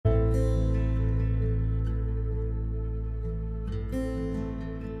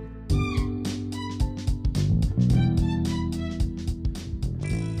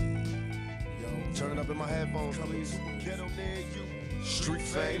headphones, please. Get on there, you. Street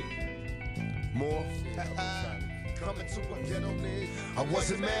fame. More. Coming to a get on there. I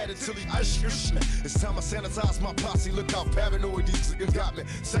wasn't mad until he it's time I sanitize my posse. Look how paranoid these niggas got me.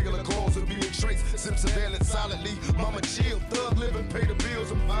 Cellular calls are being traced. Sim surveillance silently. Mama chill, thug living, pay the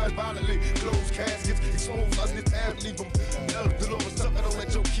bills. I'm fine violently. Close caskets, expose us, this tab, leave them. The Lord was up, don't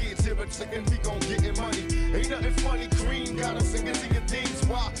let your kids hear it. Second, we gon' get in money. Ain't nothing funny, cream. Got us singing to your things.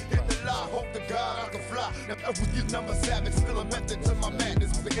 Why? Hit the lie, hope to God I can fly. Now, with your number savage, still a method to my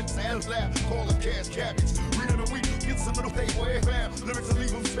madness. Singing sounds loud, call a cash cabbage. Read of the week. Get some of the day where it found. Lyrics to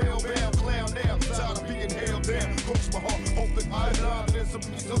leave them spellbound, clown down. Tired of being held down. Cross my heart, hoping I line. There's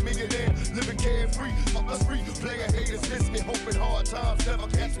some millionaire. Living carefree, fuck us free. Player haters miss me, hoping hard times never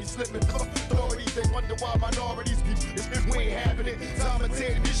catch me slipping. Authorities, they wonder why minorities keep. If we ain't having it, time to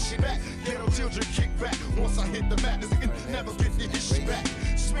tear this shit back. Ghetto children kick back. Once I hit the mat, this nigga never get this shit back.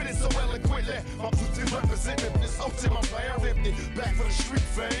 Spitting so eloquently, my pussy representing this whole time I'm found empty. Back for the street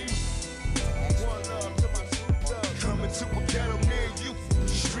fame. One love to my coming to a ghetto near you,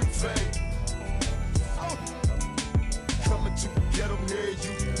 street fame. Coming to a ghetto near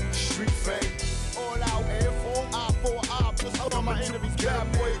you, street fame. All out air for eye for eye, plus all my enemies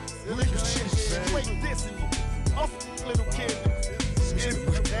bad boy. Leave shit straight dissing you. Off little kid,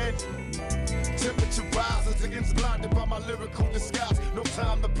 temperature rises against blinded by my lyrical disguise. No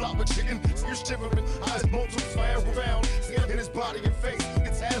time to plot with chicken. You're shivering, eyes multiple fire around. In his body and face,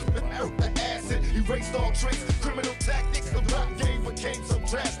 it's acid. Erased all trace. Criminal tactics. The rap game became so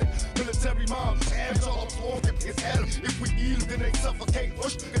drastic. Military mom, hands all off. It's hell. If we yield, then they suffocate.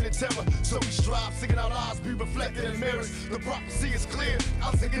 Push in the terror. So we strive, singing our lives be reflected in mirrors. The prophecy is clear.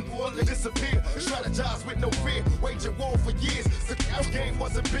 I'm singing for all to disappear. Strategize with no fear. Wage a war for years. The game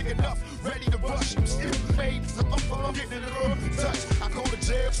wasn't big enough. Ready to rush. Made I'm getting it on touch. I go to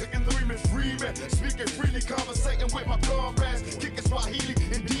jail, taking the remix free man. Speaking freely, conversating with my comrades. Kicking Swahili,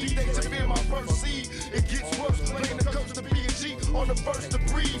 indeed they to fear my first seed. It gets worse, playing the coach to be a G on the first to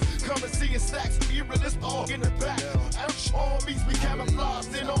breathe. Come and see in stacks, be realist, all in the back. Ouch, all meets we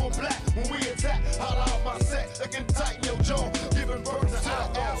camouflaged in all black. When we attack, holla out my set, again tighten your jaw. Giving birth to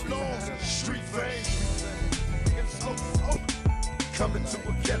outlaws, street fame. Coming to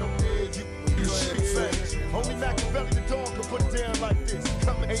a ghetto near you, street fame. Only Machiavelli the dog can put it down like this.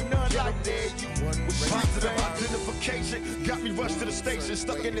 Coming ain't none like that. Positive identification got me rushed to the station,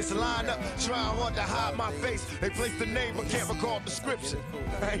 stuck in this lineup, trying hard to hide my face. They placed the name but can't recall description.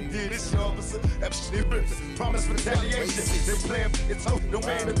 I ain't did this, officer. Promise retaliation. They playing it's hope, no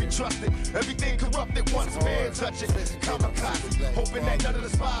man to be trusted. Everything corrupted once man touch it. Kamikaze, hoping that none of the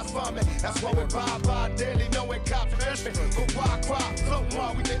spies find me. That's why we buy daily, knowing cops finish me. But why cry? Floating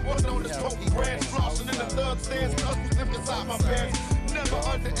while we get working on this potent brand. Flossing in the thug stands, plus we live inside my pants. Never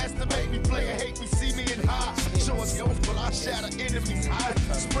underestimate me, player hate me, see me in high. Show us yours, but I shatter enemies high.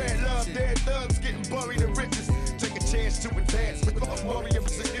 Spread love, dead thugs getting buried in riches. Take a chance to advance with all warrior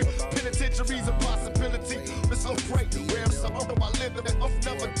position. Penitentiary's a possibility. It's so great where I'm so I live in that off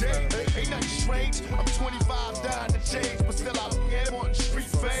never dead. Ain't nothing strange. I'm 25 dying to change, but still I'm wanting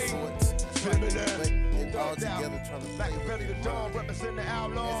street fame. Feminine. All together trying to Machiavelli the dawn, represent the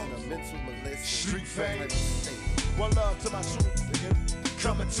outlaw. Street fame. One love to my troops.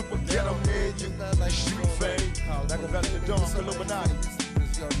 Coming to a ghetto near you. Street fame. Machiavelli the dawn, Illuminati.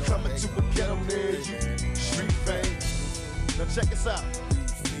 Coming to a ghetto near you. Street fame. Now check this out.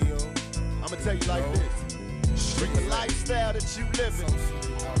 I'ma tell you like this. Street the lifestyle that you living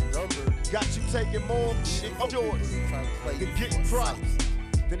got you taking more shit of yours than getting price.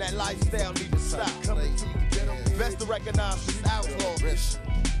 Then that lifestyle need to stop. Coming to the ghetto. Best to recognize this outlaw mission.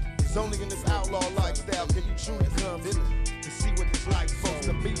 It's only in this outlaw lifestyle can you truly come in to see what this life's supposed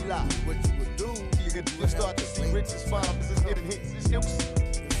to be like. What you would do, you start to see riches, farms, and hitting hits. You'll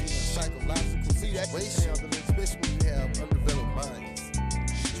psychological see that situation, especially when you have undeveloped minds.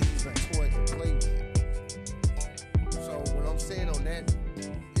 Streets toys to play with. So what I'm saying on that,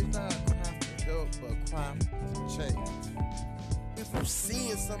 it's not a cry for help, but a cry for change. If I'm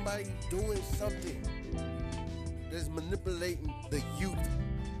seeing somebody doing something that's manipulating the youth,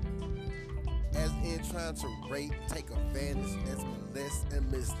 as in trying to rape, take advantage, as molest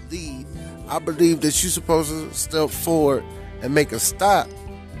and mislead, I believe that you're supposed to step forward and make a stop.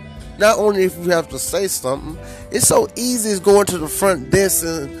 Not only if you have to say something, it's so easy as going to the front desk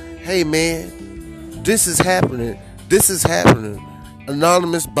and, hey man, this is happening. This is happening.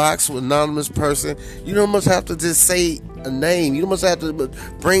 Anonymous box with anonymous person. You don't must have to just say a name. You don't must have to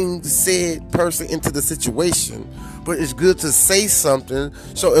bring said person into the situation. But it's good to say something,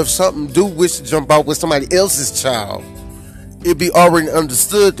 so if something do wish to jump out with somebody else's child, it be already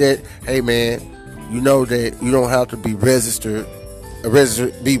understood that, hey man, You know that you don't have to be registered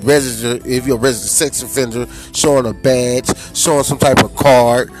if you're a registered sex offender, showing a badge, showing some type of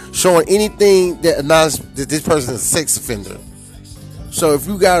card, showing anything that acknowledges that this person is a sex offender. So if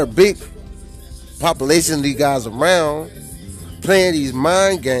you got a big population of these guys around playing these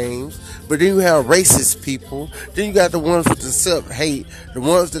mind games, but then you have racist people, then you got the ones with the self-hate, the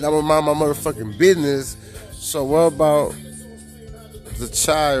ones that I'm gonna mind my motherfucking business. So what about the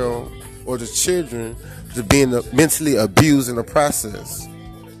child or the children to being mentally abused in the process?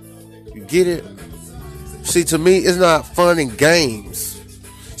 You get it? See, to me, it's not fun and games,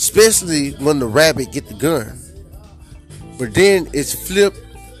 especially when the rabbit get the gun. But then it's flipped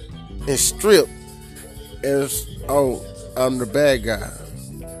and stripped as, oh, I'm the bad guy.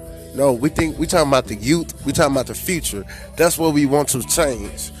 No, we talking about the youth. We talking about the future. That's what we want to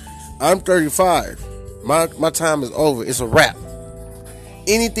change. I'm 35. My time is over. It's a wrap.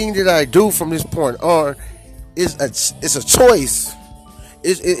 Anything that I do from this point on it's a choice.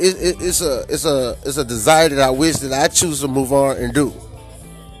 It's a desire that I wish that I choose to move on and do.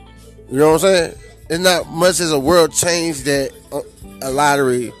 You know what I'm saying? It's not much as a world change that a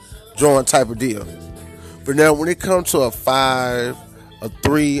lottery drawing type of deal. But now when it comes to a 5, a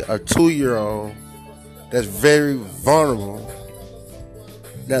 3, a 2-year-old that's very vulnerable,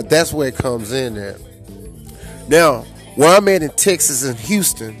 now that's where it comes in at. Now, where I'm at in Texas and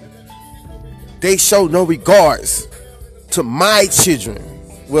Houston, they show no regards to my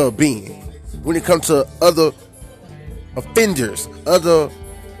children's well-being when it comes to other offenders, other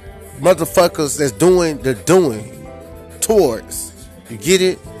motherfuckers that's doing the doing towards. You get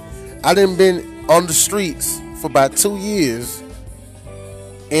it? I done been on the streets for about 2 years,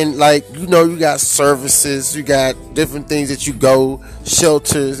 and you got services, you got different things that you go,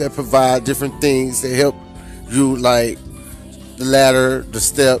 shelters that provide different things that help you, like the ladder, the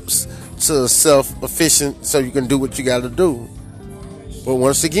steps to self-efficient so you can do what you got to do. But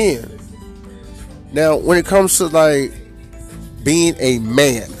once again, now when it comes to like being a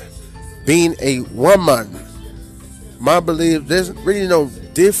man, being a woman, my belief, there's really no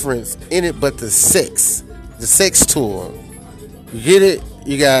difference in it but the sex tool. You get it?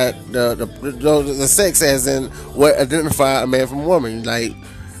 You got the sex as in what identify a man from a woman, like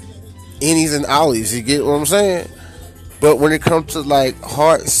innies and ollies. You get what I'm saying? But when it comes to like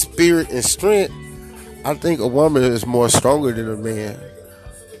heart, spirit, and strength, I think a woman is more stronger than a man.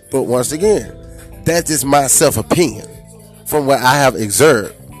 But once again, that's just my self-opinion from what I have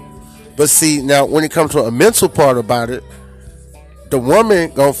observed. But see, now when it comes to a mental part about it, the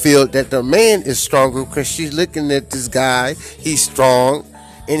woman gonna feel that the man is stronger because she's looking at this guy, he's strong,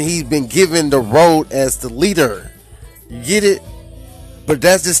 and he's been given the role as the leader. You get it? But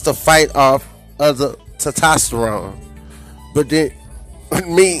that's just the fight off of the testosterone. But then,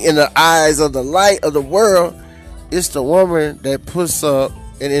 me, in the eyes of the light of the world, it's the woman that puts up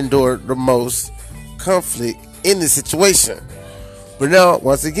and endure the most conflict in the situation. But now,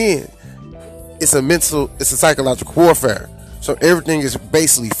 once again, it's a psychological warfare. So everything is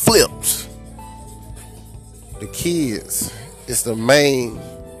basically flipped. The kids is the main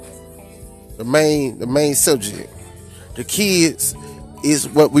subject. The kids is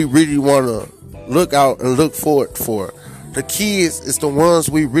what we really want to look out and look forward for. The kids is the ones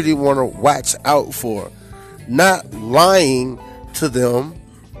we really want to watch out for. Not lying to them,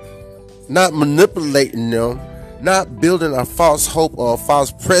 not manipulating them, not building a false hope or a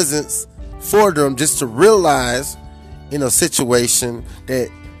false presence for them just to realize in a situation that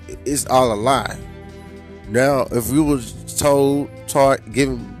it's all a lie. Now, if we were taught,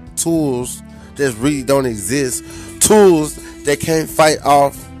 given tools that really don't exist, tools that can't fight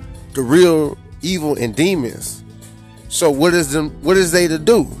off the real evil and demons. So what is they to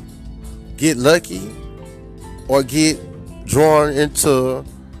do? Get lucky or get drawn into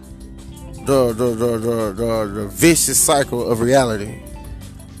the vicious cycle of reality?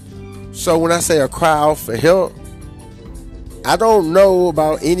 So when I say a cry out for help, I don't know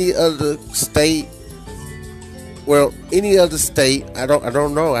about any other state. Well, any other state, I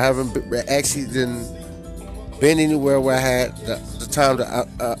don't know. I haven't been anywhere where I had the time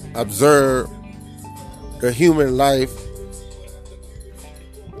to observe the human life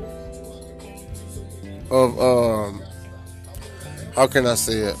of how can I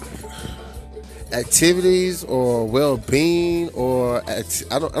say it? Activities or well-being or I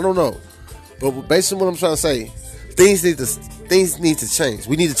don't know. But basically, what I'm trying to say, things need to change.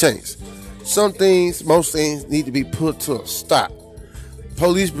 We need to change. Most things need to be put to a stop.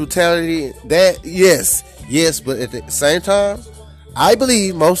 Police brutality, that yes, but at the same time, I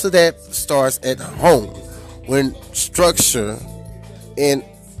believe most of that starts at home when structure and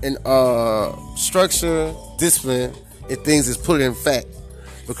and structure, discipline, and things is put in fact.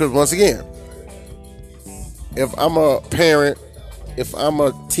 Because once again, if I'm a parent, if I'm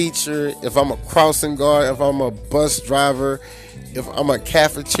a teacher, if I'm a crossing guard, if I'm a bus driver, if I'm a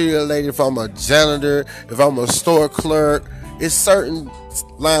cafeteria lady, if I'm a janitor, if I'm a store clerk, it's certain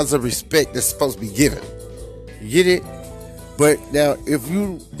lines of respect that's supposed to be given. You get it? But now, if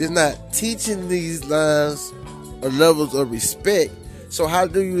you is not teaching these lines or levels of respect, so how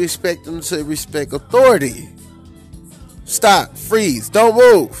do you expect them to respect authority? Stop, freeze, don't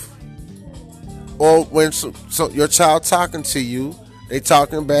move. Or when so your child talking to you, they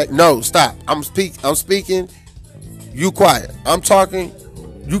talking back. No, stop. I'm speaking. You quiet. I'm talking.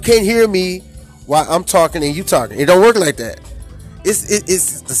 You can't hear me while I'm talking and you talking. It don't work like that.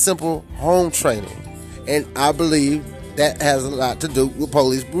 It's the simple home training, and I believe that has a lot to do with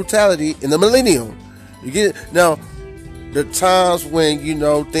police brutality in the millennium. You get it? Now, the times when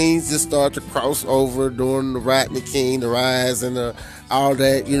things just start to cross over during the Rat and the King, the rise, and all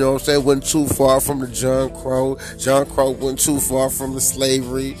that, went too far from the John Crow. John Crow went too far from the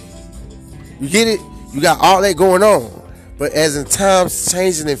slavery. You get it? You got all that going on. But as in times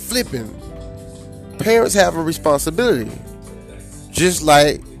changing and flipping, parents have a responsibility. Just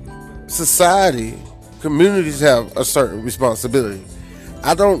like society, communities have a certain responsibility.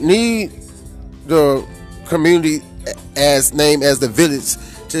 I don't need the community as named as the village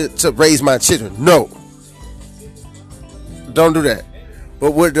to raise my children. No. Don't do that.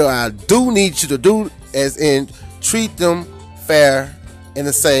 But what do I do need you to do, as in treat them fair and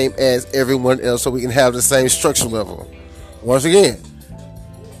the same as everyone else, so we can have the same structure level. Once again,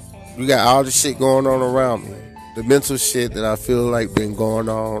 you got all the shit going on around me. The mental shit that I feel like been going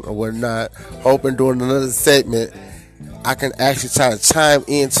on or whatnot. Hoping during another segment I can actually try to chime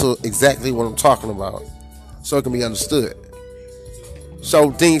into exactly what I'm talking about, so it can be understood.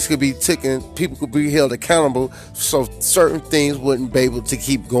 So things could be taken, people could be held accountable, so certain things wouldn't be able to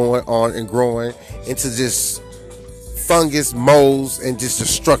keep going on and growing into just fungus, molds, and just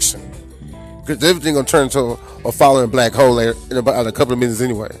destruction. Because everything gonna turn into a falling black hole in about a couple of minutes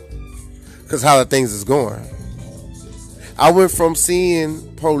anyway. Because how the things is going. I went from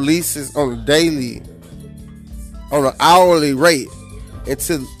seeing police on a daily, on an hourly rate,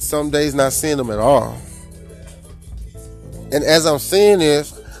 until some days not seeing them at all. And as I'm seeing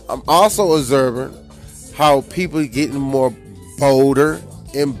this, I'm also observing how people are getting more bolder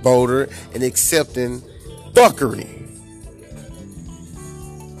and accepting fuckery.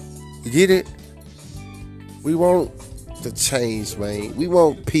 You get it? We want the change, man. We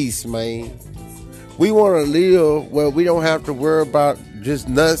want peace, man. We want to live where we don't have to worry about just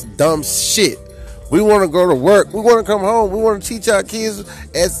nuts, dumb shit. We want to go to work. We want to come home. We want to teach our kids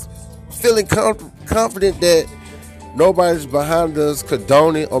as feeling confident that nobody's behind us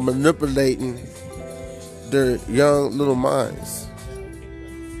condoning or manipulating their young little minds.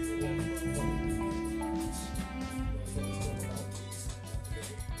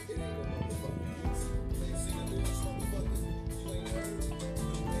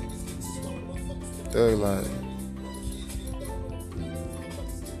 They're like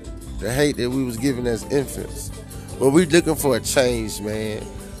the hate that we was given as infants. But we looking for a change, man.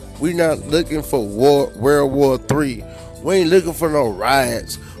 We not looking for World War III. We ain't looking for no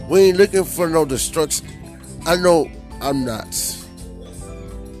riots. We ain't looking for no destruction. I know I'm not.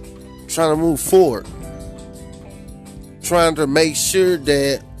 Trying to move forward. Trying to make sure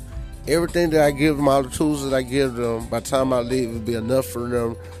that everything that I give them, all the tools that I give them, by the time I leave, will be enough for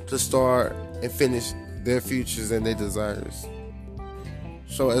them to start and finish their futures and their desires.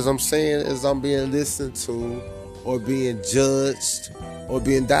 So as I'm saying, as I'm being listened to, or being judged, or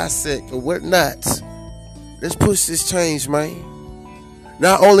being dissected, or whatnot, let's push this change, man.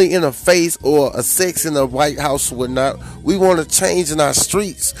 Not only in a face or a sex in the White House or whatnot, we want to change in our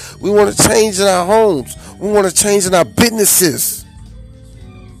streets. We want to change in our homes. We want to change in our businesses.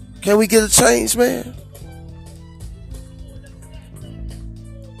 Can we get a change, man?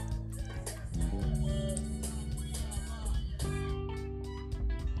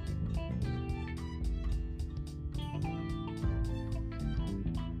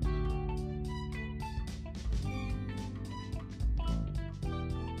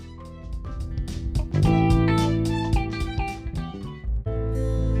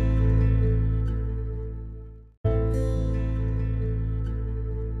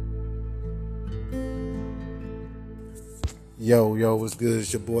 Yo, what's good?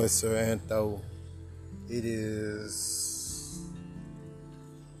 It's your boy, Sir Antho. It is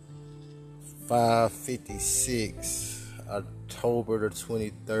 5:56, October the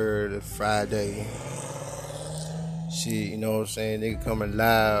 23rd, Friday. shit, you know what I'm saying? Nigga coming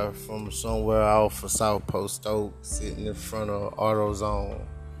live from somewhere off of South Post Oak, sitting in front of AutoZone.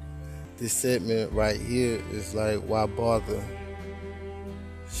 This segment right here is like, why bother?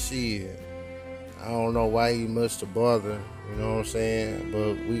 Shit. I don't know why he must have bothered, you know what I'm saying?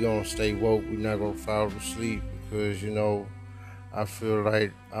 But we gonna stay woke. We not gonna fall asleep because, you know, I feel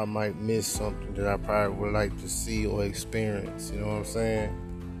like I might miss something that I probably would like to see or experience, you know what I'm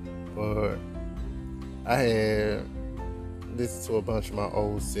saying? But I had listened to a bunch of my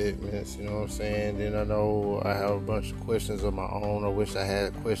old segments, you know what I'm saying? Then I know I have a bunch of questions of my own. I wish I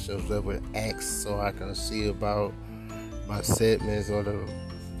had questions that were asked so I can see about my segments or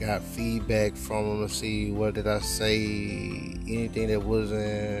got feedback from them to see what did I say, anything that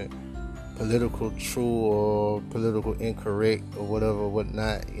wasn't political true or political incorrect or whatever,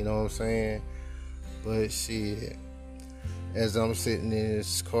 whatnot, you know what I'm saying? But shit, as I'm sitting in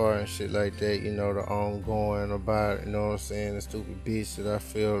this car and shit like that, you know, the ongoing about, you know what I'm saying, the stupid bitch that I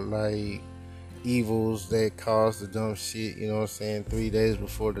feel like evils that caused the dumb shit, you know what I'm saying, 3 days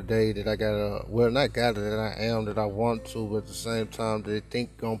before the day that I that I am, that I want to, but at the same time they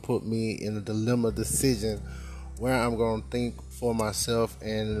think gonna put me in a dilemma decision where I'm gonna think for myself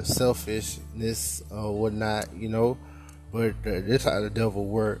and the selfishness or whatnot, you know. But this how the devil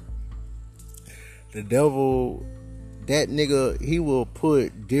work. The devil, that nigga, he will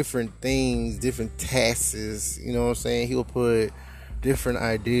put different things, different tasks, you know what I'm saying? He will put different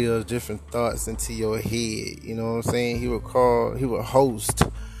ideas, different thoughts into your head, you know what I'm saying? He would host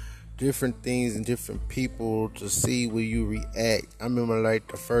different things and different people to see where you react. I remember like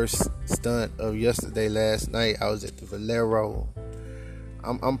the first stunt of last night, I was at the Valero.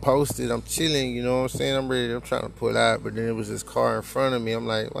 I'm posted, I'm chilling, you know what I'm saying? I'm trying to pull out, but then it was this car in front of me. I'm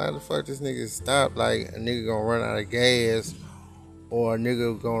like, why the fuck this nigga stop? Like, a nigga gonna run out of gas or a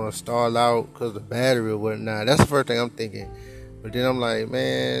nigga gonna stall out because the battery or whatnot. That's the first thing I'm thinking. But then I'm like,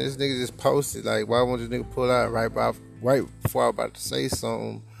 man, this nigga just posted. Like, why won't this nigga pull out right before I was about to say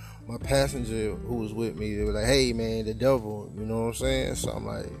something? My passenger who was with me, they were like, hey, man, the devil, you know what I'm saying? So I'm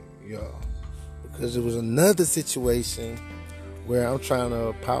like, yo. Because it was another situation where I'm trying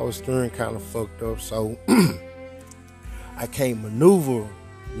to power steering kind of fucked up. So I can't maneuver,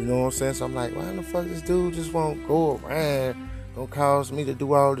 you know what I'm saying? So I'm like, why the fuck this dude just won't go around, gonna cause me to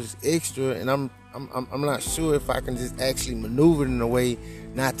do all this extra, and I'm not sure if I can just actually maneuver in a way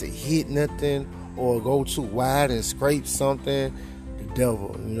not to hit nothing or go too wide and scrape something. The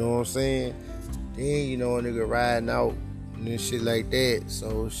devil, you know what I'm saying? Then, you know, a nigga riding out and shit like that.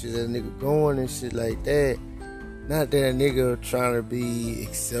 So shit, that nigga going and shit like that. Not that a nigga trying to be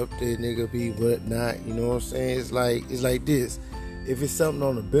accepted, nigga be whatnot, you know what I'm saying? It's like this. If it's something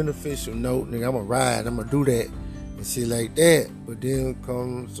on a beneficial note, nigga, I'ma ride, I'ma do that and shit like that. But then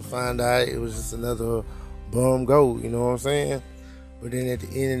comes to find out it was just another bum go, you know what I'm saying? But then at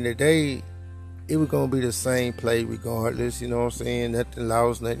the end of the day, it was gonna be the same play regardless, you know what I'm saying? Nothing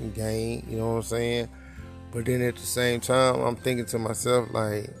lost, nothing gained, you know what I'm saying? But then at the same time, I'm thinking to myself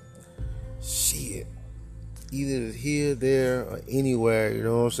like, shit, either here, there, or anywhere, you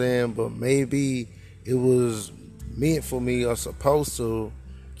know what I'm saying? But maybe it was meant for me or supposed to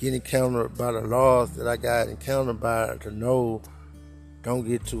get encountered by the laws that I got encountered by to know don't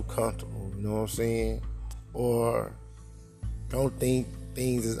get too comfortable, you know what I'm saying? Or don't think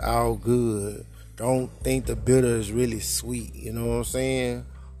things is all good. Don't think the bitter is really sweet, you know what I'm saying?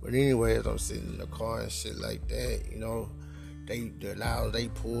 But anyway, as I'm sitting in the car and shit like that, you know, they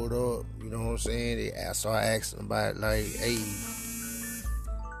pulled up, you know what I'm saying? They started asking about like,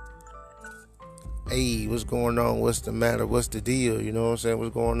 hey, what's going on? What's the matter? What's the deal? You know what I'm saying?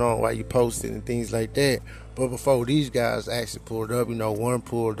 What's going on? Why you posting and things like that? But before these guys actually pulled up, you know, one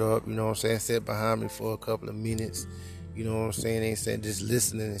pulled up, you know what I'm saying, sat behind me for a couple of minutes, you know what I'm saying? They said just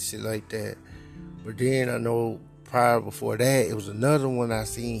listening and shit like that. But then I know before that, it was another one I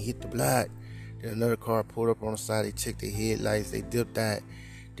seen hit the block. Then another car pulled up on the side. They checked their headlights. They dipped out.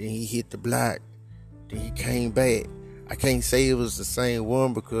 Then he hit the block. Then he came back. I can't say it was the same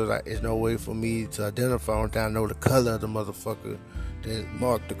one because there's no way for me to identify until I know the color of the motherfucker that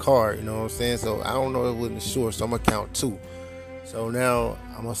marked the car, you know what I'm saying? So I don't know if it wasn't sure, so I'm going to count two. So now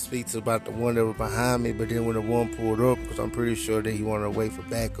I'm going to speak to about the one that was behind me, but then when the one pulled up, because I'm pretty sure that he wanted to wait for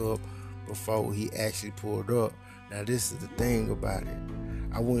backup before he actually pulled up. Now this is the thing about it.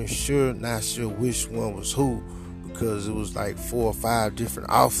 I wasn't not sure which one was who, because it was like 4 or 5 different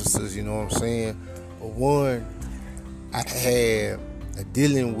officers, you know what I'm saying? But one I had a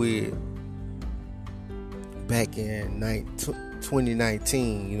dealing with back in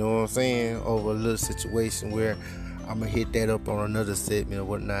 2019, you know what I'm saying? Over a little situation where I'm going to hit that up on another segment or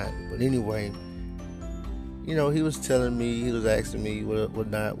whatnot. But anyway, he was telling me, he was asking me what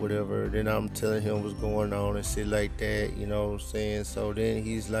not, whatever. Then I'm telling him what's going on and shit like that, you know what I'm saying? So then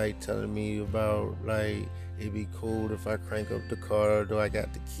he's like telling me about like it'd be cool if I crank up the car, do I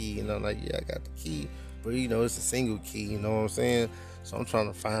got the key? And I'm like, yeah, I got the key. But it's a single key, you know what I'm saying? So I'm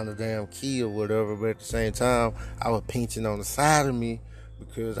trying to find the damn key or whatever, but at the same time, I was pinching on the side of me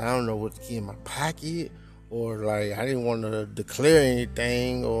because I don't know what the key in my pocket, or like I didn't want to declare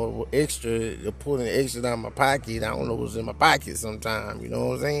anything or extra, or pulling extra out of my pocket. I don't know what's in my pocket sometimes, you know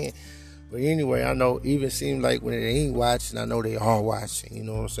what I'm saying? But anyway, I know even seems like when they ain't watching, I know they are watching, you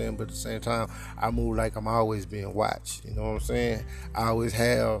know what I'm saying? But at the same time, I move like I'm always being watched, you know what I'm saying? I always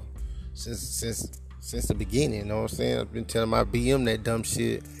have since the beginning, you know what I'm saying? I've been telling my BM that dumb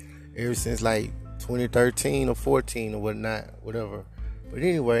shit ever since like 2013 or 14 or whatnot, whatever. But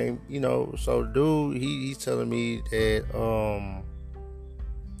anyway, so dude, he's telling me that,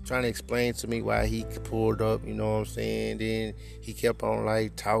 trying to explain to me why he pulled up, you know what I'm saying? Then he kept on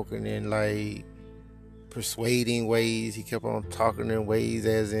like talking in like persuading ways. He kept on talking in ways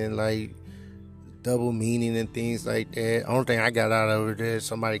as in like double meaning and things like that. Only thing I got out of it is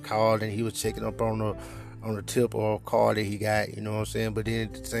somebody called and he was checking up on the tip or call that he got, you know what I'm saying? But then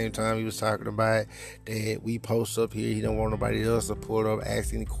at the same time, he was talking about that we post up here, he don't want nobody else to pull up,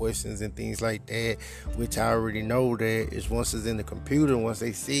 ask any questions and things like that, which I already know that is once it's in the computer, once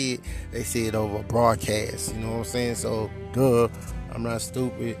they see it over broadcast, you know what I'm saying? So, duh, I'm not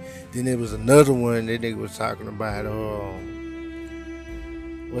stupid. Then there was another one that nigga was talking about,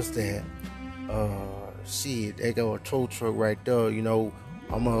 what's that? Shit, they got a tow truck right there,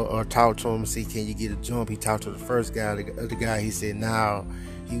 I'm gonna talk to him and see, can you get a jump? He talked to the first guy. The other guy, he said, nah,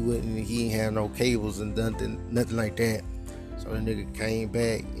 he ain't have no cables and nothing like that. So the nigga came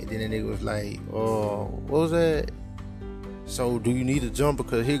back, and then the nigga was like, oh, what was that? So do you need a jump?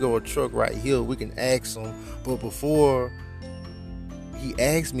 Because here go a truck right here. We can ask him. But before he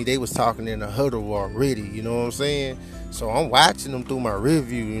asked me, they was talking in the huddle already, you know what I'm saying? So I'm watching them through my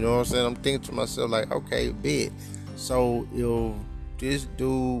review, you know what I'm saying? I'm thinking to myself like, okay, bet. So if this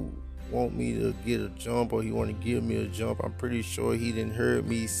dude want me to get a jump or he want to give me a jump, I'm pretty sure he didn't hear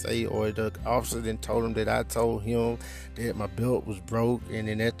me say, or the officer didn't told him that I told him that my belt was broke, and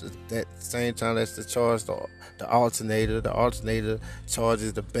then at that same time that's the charge the alternator. The alternator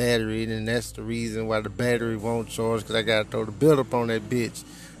charges the battery, and that's the reason why the battery won't charge, because I gotta throw the belt up on that bitch.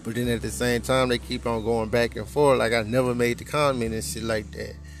 But then at the same time they keep on going back and forth like I never made the comment and shit like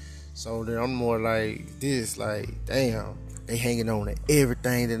that. So then I'm more like this, like, damn, they hanging on to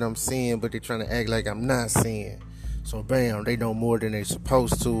everything that I'm saying, but they trying to act like I'm not saying. So bam, they know more than they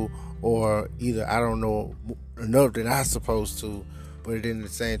supposed to, or either I don't know enough than I supposed to. But then at the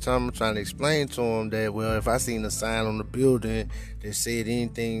same time, I'm trying to explain to them that, well, if I seen a sign on the building that said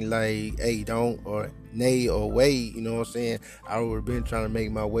anything like, hey, don't, or nay, or wait, you know what I'm saying, I would have been trying to make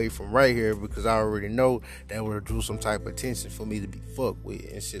my way from right here, because I already know that would have drew some type of attention for me to be fucked with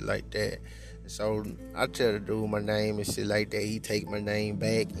and shit like that. So I tell the dude my name and shit like that. He take my name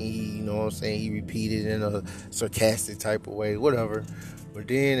back and he, you know what I'm saying, he repeated in a sarcastic type of way, whatever. But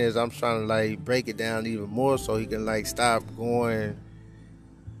then as I'm trying to like break it down even more so he can like stop going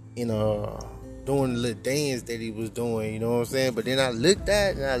doing the little dance that he was doing, you know what I'm saying? But then I looked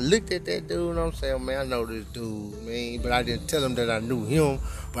at that dude and I'm saying, man, I know this dude, man. But I didn't tell him that I knew him,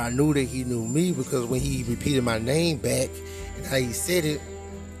 but I knew that he knew me, because when he repeated my name back and how he said it,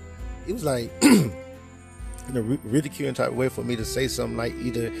 it was like in a ridiculing type of way for me to say something like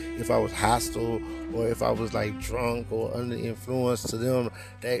either if I was hostile or if I was like drunk or under influence to them.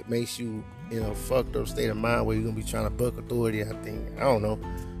 That makes you in a fucked up state of mind where you're gonna be trying to buck authority, I think. I don't know.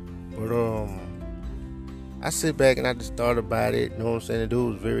 But I sit back and I just thought about it, you know what I'm saying? The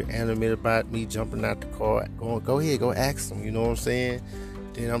dude was very animated about me jumping out the car, going, go ahead, go ask him, you know what I'm saying?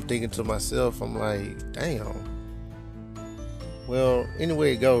 Then I'm thinking to myself, I'm like, damn. Well,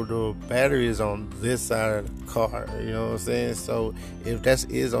 anyway it go, the battery is on this side of the car, you know what I'm saying? So if that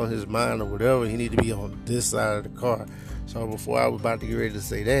is on his mind or whatever, he need to be on this side of the car. So before I was about to get ready to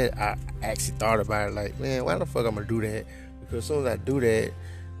say that, I actually thought about it like, man, why the fuck I'm gonna do that? Because as soon as I do that,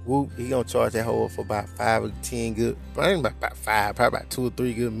 whoop, he gonna charge that hoe for about 5 or 10 good, probably about 2 or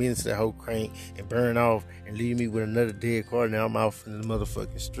 3 good minutes, that whole crank and burn off and leave me with another dead car. Now I'm out in the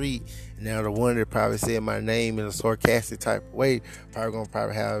motherfucking street, and now the one that probably said my name in a sarcastic type of way probably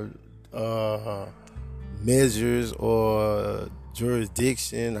gonna have measures or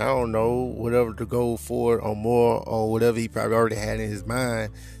jurisdiction, I don't know, whatever to go for it, or more, or whatever he probably already had in his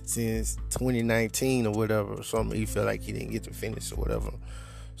mind since 2019 or whatever, or something he felt like he didn't get to finish or whatever.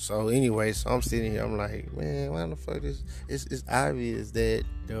 So anyway, so I'm sitting here. I'm like, man, why the fuck this? It's obvious that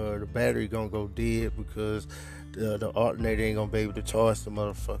the battery gonna go dead because the alternator ain't gonna be able to charge the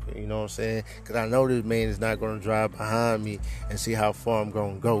motherfucker. You know what I'm saying? Because I know this man is not gonna drive behind me and see how far I'm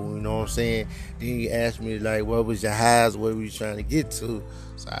gonna go. You know what I'm saying? Then he asked me like, what was your highs? What were you trying to get to?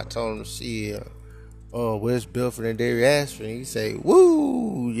 So I told him, shit. Oh, where's Belford and Derry Ashford? He say,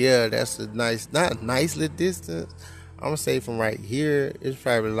 woo, yeah, that's a not a nice little distance. I'm gonna say from right here, it's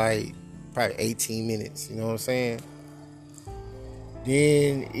probably 18 minutes. You know what I'm saying?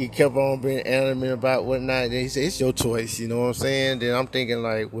 Then he kept on being adamant about whatnot. Then he said, it's your choice. You know what I'm saying? Then I'm thinking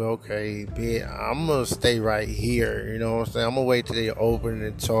like, well, okay, bet I'm gonna stay right here. You know what I'm saying? I'm gonna wait till they open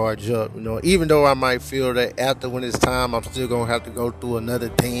and charge up. You know, even though I might feel that after when it's time, I'm still gonna have to go through another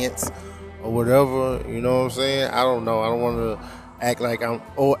dance or whatever. You know what I'm saying? I don't know. I don't want to act like I'm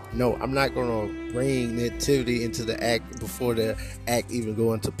not gonna bring nativity into the act before the act even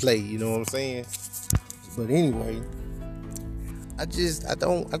go into play. You know what I'm saying? But anyway, I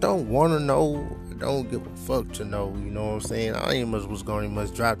don't want to know. I don't give a fuck to know. You know what I'm saying? I ain't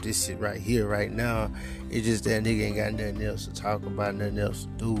must drop this shit right here, right now. It's just that nigga ain't got nothing else to talk about, nothing else to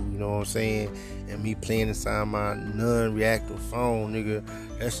do. You know what I'm saying? And me playing inside my non-reactive phone, nigga,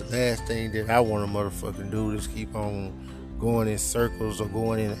 that's the last thing that I want to motherfucking do. Just keep on going in circles or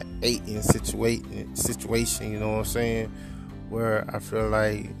going in an 8 situation. You know what I'm saying? Where I feel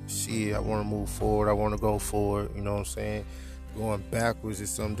like, shit, I want to move forward. I want to go forward. You know what I'm saying? Going backwards is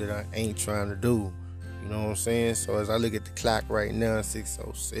something that I ain't trying to do. You know what I'm saying? So as I look at the clock right now,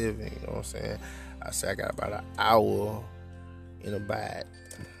 6:07, you know what I'm saying? I say I got about an hour in about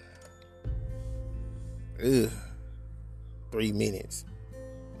 3 minutes.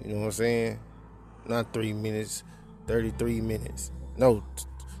 You know what I'm saying? Not 3 minutes, 33 minutes. No,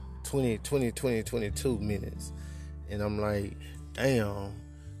 22 minutes. And I'm like, damn.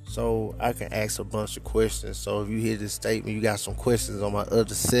 So I can ask a bunch of questions. So if you hear this statement, you got some questions on my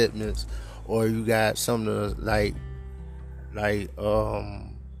other segments, or you got something to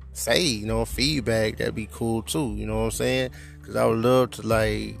say, you know, feedback, that'd be cool too. You know what I'm saying? Because I would love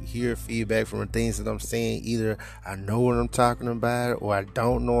to hear feedback from the things that I'm saying. Either I know what I'm talking about, or I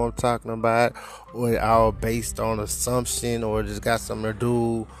don't know what I'm talking about, or it all based on assumption, or just got something to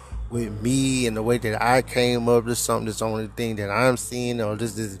do with me and the way that I came up with something that's the only thing that I'm seeing, or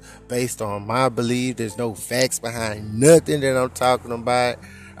this is based on my belief. There's no facts behind nothing that I'm talking about.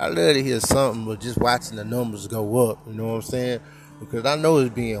 I love to hear something, but just watching the numbers go up, you know what I'm saying? Because I know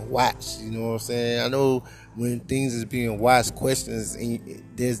it's being watched, you know what I'm saying? I know when things is being watched, questions they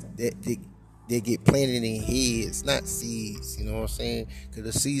get planted in heads, not seeds, you know what I'm saying? Because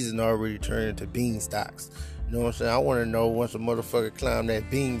the seeds already turned into beanstalks. You know what I'm saying? I want to know, once a motherfucker climb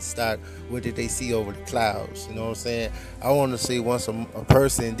that beanstalk, what did they see over the clouds? You know what I'm saying? I want to see, once a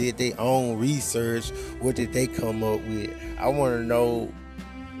person did their own research, what did they come up with? I want to know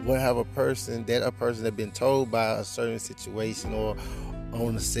what have a person that been told by a certain situation or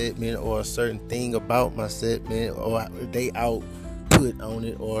on a segment or a certain thing about my segment, or they output on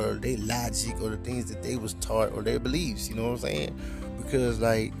it, or they logic, or the things that they was taught, or their beliefs. You know what I'm saying? Because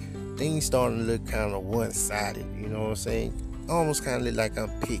things starting to look kind of one-sided, you know what I'm saying? Almost kind of look like I'm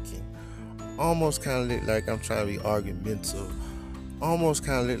picking. Almost kind of look like I'm trying to be argumentative. Almost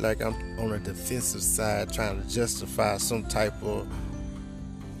kind of look like I'm on a defensive side trying to justify some type of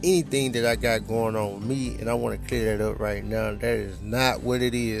anything that I got going on with me, and I want to clear that up right now. That is not what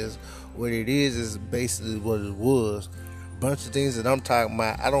it is. What it is basically what it was. Bunch of things that I'm talking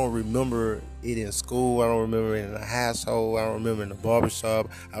about, I don't remember it in school. I don't remember it in the household. I don't remember it in the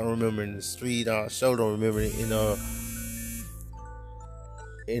barbershop. I don't remember it in the street. I sure don't remember it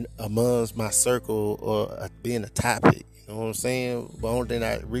in amongst my circle or being a topic. You know what I'm saying? But the only thing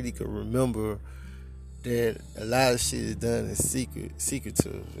I really could remember, that a lot of shit is done in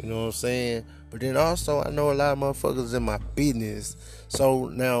secretive, you know what I'm saying? But then also, I know a lot of motherfuckers in my business. So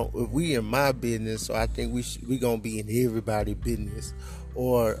now, if we in my business, so I think we gonna be in everybody's business,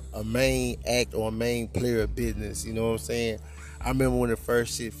 or a main act or a main player of business, you know what I'm saying? I remember when the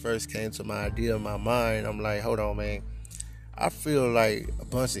shit first came to my idea in my mind, I'm like, hold on, man. I feel like a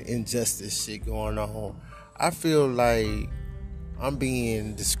bunch of injustice shit going on. I feel like I'm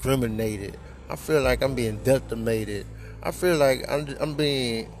being discriminated. I feel like I'm being decimated. I feel like I'm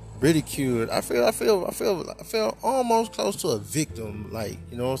being ridiculed. I feel almost close to a victim,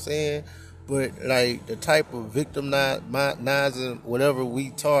 you know what I'm saying? But the type of victimizing, whatever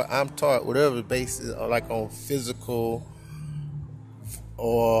I'm taught, whatever basis, or on physical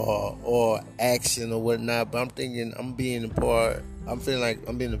or action or whatnot. But I'm thinking I'm being a part. I'm feeling like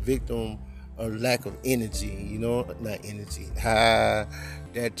I'm being a victim a lack of energy, not energy, that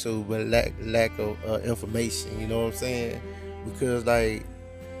too, but lack of information, you know what I'm saying? Because like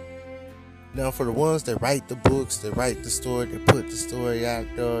now for the ones that write the books, that write the story, that put the story out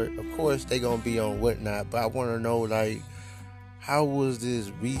there, of course they gonna be on whatnot, but I want to know like how was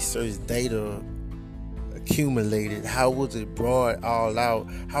this research data accumulated? How was it brought all out?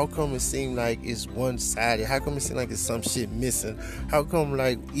 How come it seemed like it's one-sided? How come it seemed like it's some shit missing? How come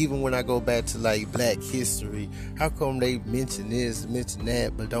like even when I go back to like Black history, how come they mention this, mention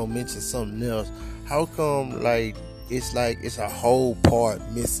that, but don't mention something else? How come like it's a whole part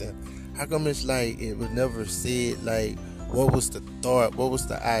missing? How come it's like it was never said like what was the thought, what was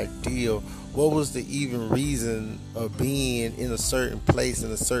the ideal, what was the even reason of being in a certain place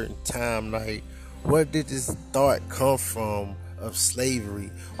in a certain time? Like where did this thought come from of slavery?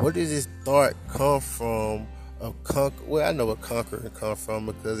 Where did this thought come from of well, I know where conquering come from,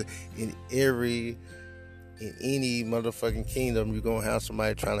 because in any motherfucking kingdom, you're gonna have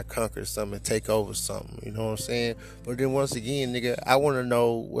somebody trying to conquer something and take over something. You know what I'm saying? But then once again, nigga, I want to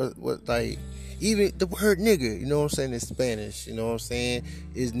know what like, even the word nigga, you know what I'm saying, in Spanish, you know what I'm saying,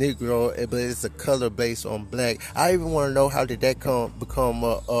 is negro, but it's a color based on black. I even want to know how did that become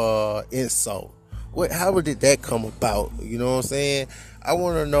a insult? How did that come about? You know what I'm saying? I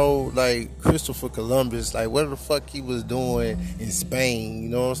want to know, like, Christopher Columbus, like, what the fuck he was doing in Spain, you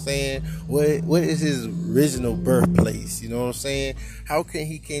know what I'm saying? What is his original birthplace, you know what I'm saying? How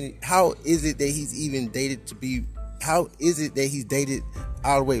is it that he's even dated to be, how is it that he's dated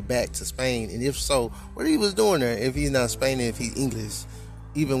all the way back to Spain? And if so, what he was doing there if he's not Spanish, if he's English,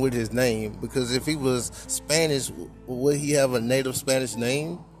 even with his name? Because if he was Spanish, would he have a native Spanish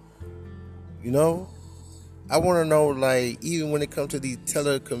name? You know, I want to know, like, even when it comes to these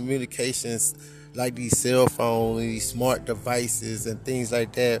telecommunications, like these cell phones, these smart devices and things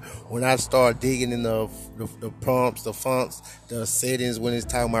like that, when I start digging in the prompts, the fonts, the settings, when it's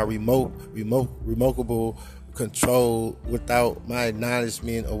talking about remoteable control without my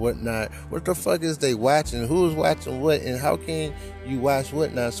acknowledgement or whatnot, what the fuck is they watching? Who's watching what? And how can you watch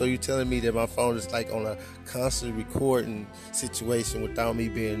whatnot? So you telling me that my phone is like on a constant recording situation without me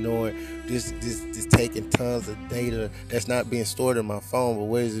being knowing, this taking tons of data that's not being stored in my phone, but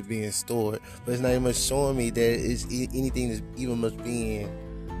where is it being stored? But it's not even showing me that it's anything that's even much being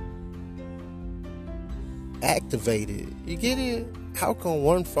activated. You get it? How come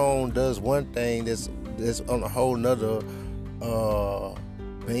one phone does one thing that's on a whole nother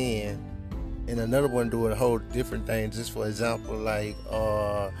band, and another one doing a whole different thing? Just for example, like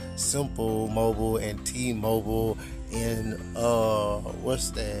Simple Mobile and T-Mobile and what's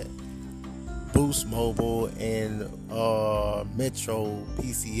that? Boost Mobile and Metro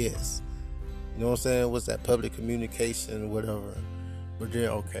PCS. You know what I'm saying? What's that? Public communication, whatever. But then,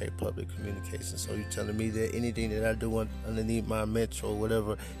 okay, public communication. So you're telling me that anything that I do underneath my Metro,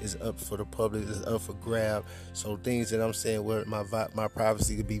 whatever, is up for the public, is up for grab. So things that I'm saying where my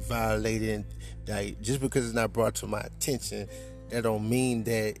privacy could be violated, like, just because it's not brought to my attention, that don't mean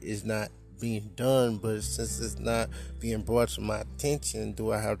that it's not being done. But since it's not being brought to my attention,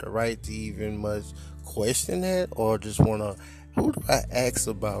 do I have the right to even much question that, or just want to, who do I ask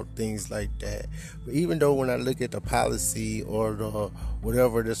about things like that? But even though when I look at the policy or the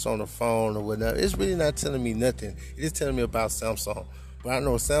whatever that's on the phone or whatever, it's really not telling me nothing. It's telling me about Samsung. But I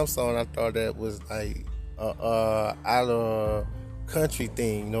know Samsung, I thought that was like out of country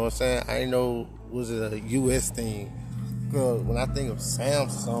thing. You know what I'm saying? I didn't know, was it a U.S. thing? Because when I think of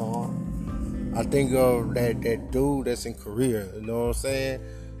Samsung, I think of that dude that's in Korea. You know what I'm saying?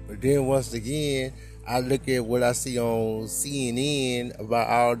 But then once again, I look at what I see on CNN about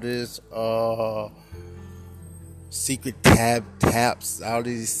all this secret taps, all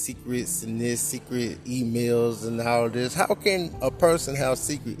these secrets and this secret emails and all this. How can a person have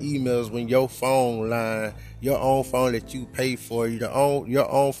secret emails when your phone line, your own phone that you pay for, your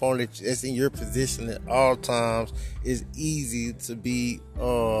own phone that's in your possession at all times, is easy to be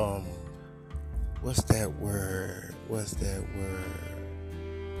what's that word?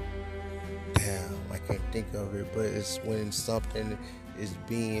 Damn, I can't think of it, but it's when something is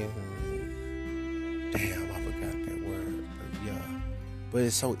being, damn, I forgot that word, but yeah. But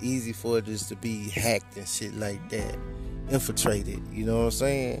it's so easy for it just to be hacked and shit like that, infiltrated, you know what I'm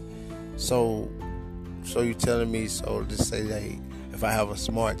saying? So you're telling me, so just say like, if I have a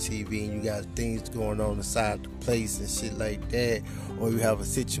smart TV and you got things going on inside the place and shit like that, or you have a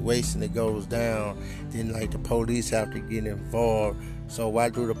situation that goes down, then like the police have to get involved. So why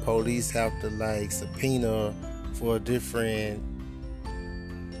do the police have to like subpoena for different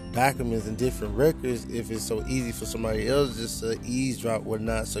documents and different records if it's so easy for somebody else just to eavesdrop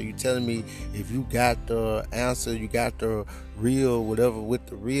whatnot. So you telling me if you got the answer, you got the real whatever with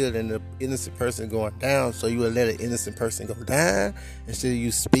the real, and the innocent person going down, so you would let an innocent person go down instead of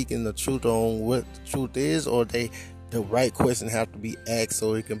you speaking the truth on what the truth is, or the right question have to be asked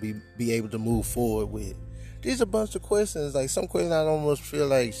so it can be able to move forward with. These are a bunch of questions. Like some questions I almost feel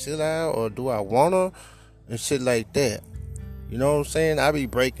like, should I or do I wanna, and shit like that. You know what I'm saying? I be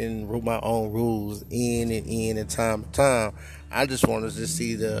breaking my own rules in and time to time. I just want to just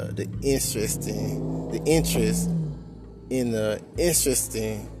see the interest in the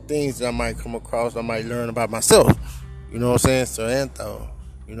interesting things that I might come across, I might learn about myself. You know what I'm saying?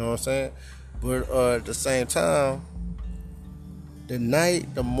 You know what I'm saying? But at the same time, the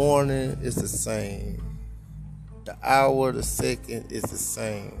night, the morning is the same. The hour, the second is the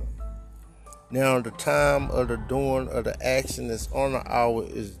same. Now, the time of the doing of the action that's on the hour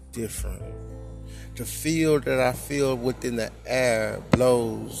is different. The feel that I feel within the air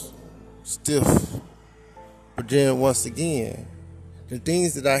blows stiff. But then once again, the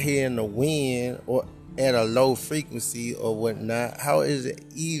things that I hear in the wind or at a low frequency or whatnot, how is it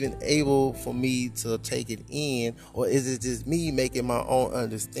even able for me to take it in? Or is it just me making my own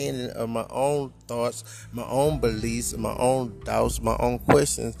understanding of my own thoughts, my own beliefs, my own doubts, my own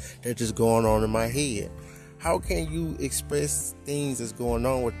questions that just going on in my head? How can you express things that's going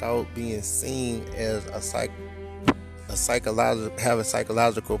on without being seen as having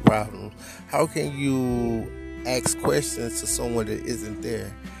psychological problems? How can you ask questions to someone that isn't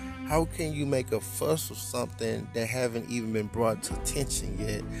there? How can you make a fuss of something that haven't even been brought to attention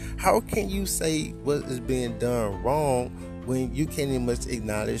yet? How can you say what is being done wrong when you can't even much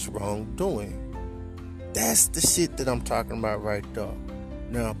acknowledge wrongdoing? That's the shit that I'm talking about right there.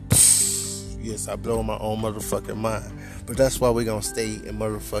 Now, yes, I blow my own motherfucking mind. But that's why we're going to stay in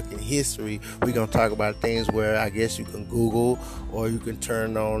motherfucking history. We're going to talk about things where I guess you can Google or you can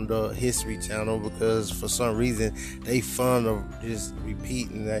turn on the History Channel, because for some reason they fond of just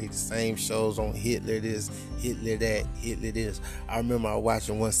repeating like the same shows on Hitler this, Hitler that, Hitler this. I remember I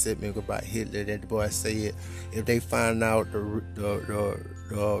watching one segment about Hitler that the boy said if they find out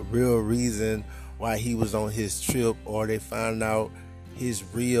the real reason why he was on his trip, or they find out his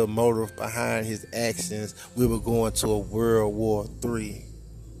real motive behind his actions, we were going to a World War III.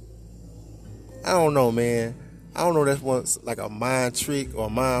 I don't know, man. I don't know, that's once like a mind trick or a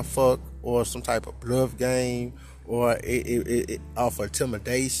mind fuck or some type of bluff game or it off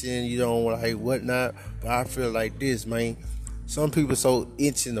intimidation, you know, like whatnot. But I feel like this, man. Some people so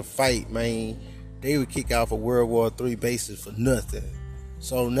itching to fight, man, they would kick out for World War III bases for nothing.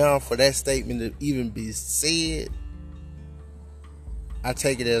 So now for that statement to even be said, I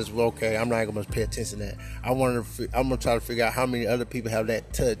take it as, well, okay, I'm not going to pay attention to that. I'm going to try to figure out how many other people have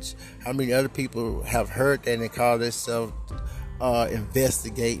that touch. How many other people have heard that and call themselves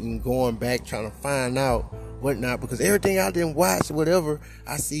investigating, going back, trying to find out whatnot. Because everything I didn't watch, whatever,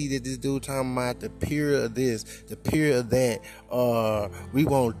 I see that this dude talking about the period of this, the period of that. We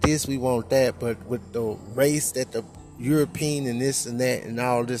want this, we want that. But with the race that the European and this and that and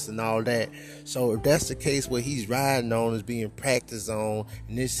all this and all that. So if that's the case, what he's riding on is being practiced on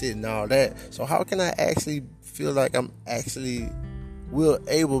and this shit and all that. So how can I actually feel like I'm actually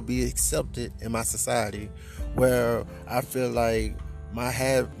able to be accepted in my society, where I feel like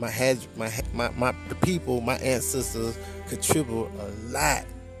the people, my ancestors contribute a lot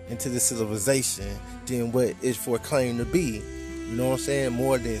into this civilization than what it's proclaimed to be. You know what I'm saying?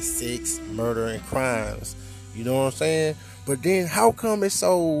 More than sex, murder, and crimes. You know what I'm saying? But then how come it's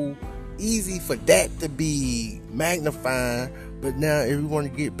so easy for that to be magnified? But now if we want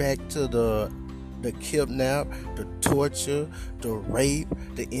to get back to the kidnap, the torture, the rape,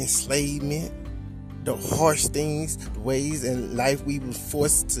 the enslavement, the harsh things, the ways in life we were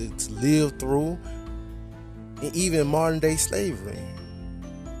forced to live through, and even modern day slavery.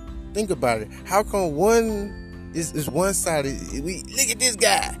 Think about it. How come one is one-sided? We look at this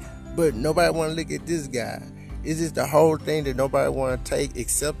guy, but nobody want to look at this guy. Is it the whole thing that nobody want to take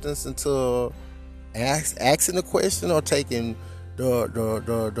acceptance into asking the question, or taking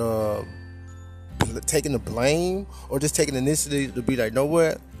taking the blame, or just taking the initiative to be like, know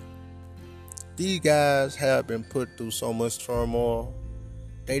what? These guys have been put through so much turmoil.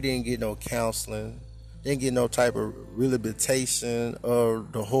 They didn't get no counseling. They didn't get no type of rehabilitation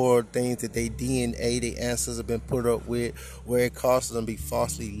of the horrid things that they DNA, their ancestors have been put up with, where it causes them to be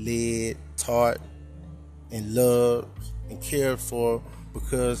falsely led, taught, and loved and cared for,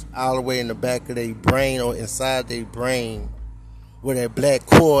 because all the way in the back of their brain or inside their brain, where that black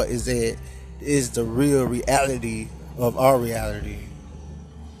core is at, is the real reality of our reality.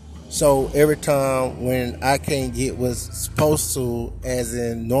 So every time when I can't get what's supposed to, as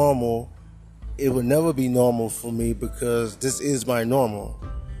in normal, it would never be normal for me because this is my normal.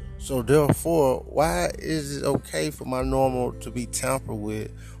 So therefore, why is it okay for my normal to be tampered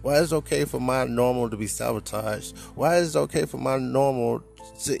with? Why is it okay for my normal to be sabotaged? Why is it okay for my normal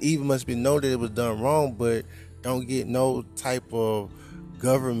to even must be know that it was done wrong, but don't get no type of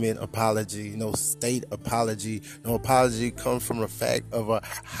government apology, no state apology, no apology comes from the fact of a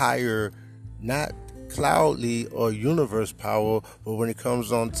higher, not cloudly or universe power, but when it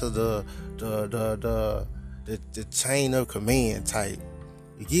comes on to the chain of command type.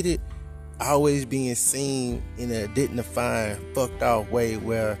 You get it? Always being seen in a dignifying, fucked off way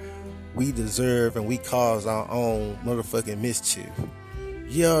where we deserve and we cause our own motherfucking mischief.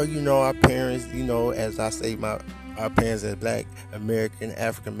 Yeah, our parents, as I say, our parents as Black American,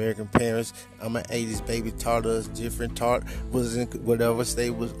 African American parents. I'm an 80s baby, taught us different, was in whatever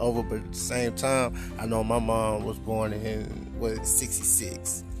state was over, but at the same time, I know my mom was born in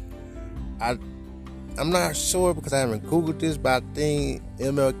 66. I'm not sure because I haven't Googled this, but I think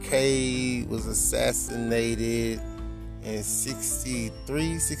MLK was assassinated in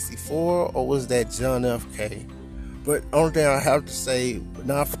 63, 64, or was that John F. K? But only thing I have to say,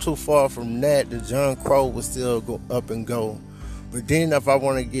 not too far from that, the John Crow would still go up and go. But then if I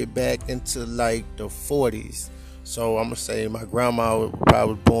want to get back into like the 40s, so I'm going to say my grandma was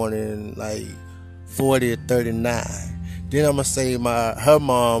probably born in like 40 or 39. Then I'm going to say her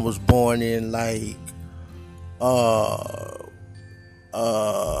mom was born in like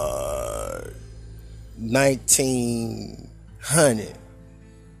 1900.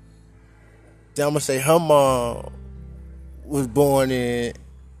 Then I'm gonna say her mom was born in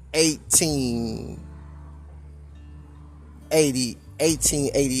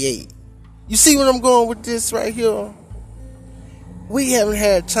 1888. You see what I'm going with this right here? We haven't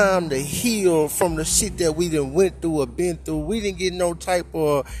had time to heal from the shit that we done went through or been through. We didn't get no type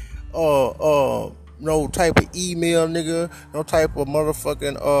of email, nigga, no type of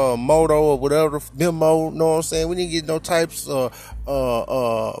motherfucking motto or whatever, memo, know what I'm saying? We didn't get no types of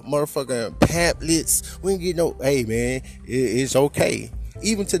motherfucking pamphlets. We didn't get no, hey man, it's okay.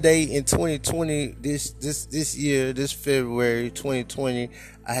 Even today in 2020, this year, this February 2020,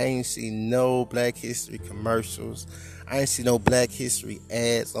 I ain't seen no Black History commercials. I ain't seen no Black History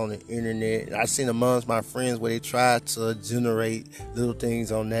ads on the internet. I seen amongst my friends where they tried to generate little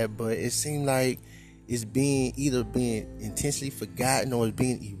things on that, but it seemed like it's either being intentionally forgotten or it's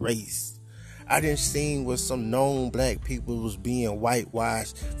being erased. I didn't see where some known Black people was being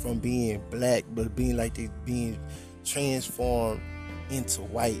whitewashed from being Black, but being like they being transformed into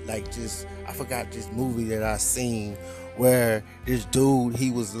white. Like just, I forgot this movie that I seen where this dude, he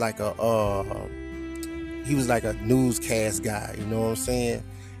was like a newscast guy, you know what I'm saying?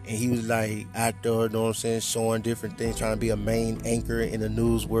 And he was like out there, you know what I'm saying, showing different things, trying to be a main anchor in the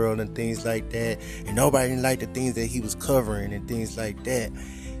news world and things like that. And nobody didn't like the things that he was covering and things like that.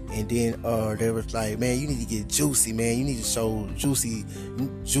 And then they was like, man, you need to get juicy, man. You need to show juicy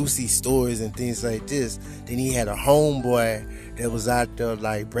stories and things like this. Then he had a homeboy that was out there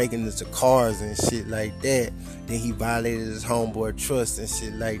like breaking into cars and shit like that. Then he violated his homeboy trust and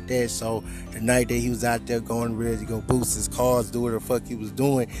shit like that. So the night that he was out there going ready to go boost his cars, do what the fuck he was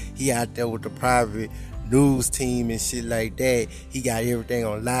doing, he out there with the private news team and shit like that. He got everything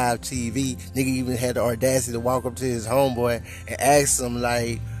on live TV. Nigga even had the audacity to walk up to his homeboy and ask him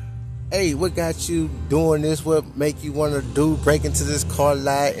like, hey, what got you doing this? What make you want to break into this car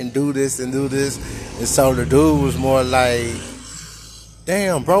lot and do this and do this? And so the dude was more like,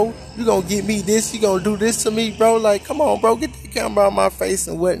 damn, bro, you gonna get me this? You gonna do this to me, bro? Like, come on, bro, get the camera on my face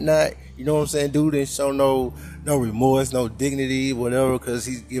and whatnot. You know what I'm saying? Dude didn't show no remorse, no dignity, whatever, because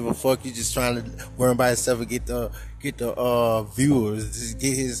he give a fuck. He's just trying to worry about himself and get the viewers, just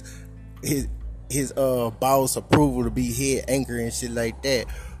get his boss approval to be head anchor and shit like that.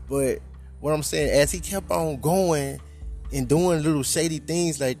 But what I'm saying, as he kept on going and doing little shady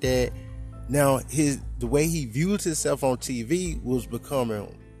things like that, now the way he viewed himself on TV was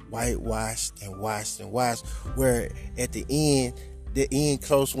becoming whitewashed and washed and washed. Where at the end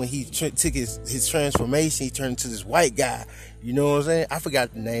close, when he took his transformation, he turned into this white guy. You know what I'm saying? I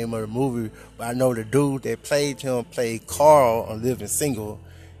forgot the name of the movie, but I know the dude that played him played Carl on Living Single.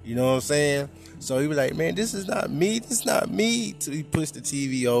 You know what I'm saying? So he was like, man, this is not me. This is not me. So he pushed the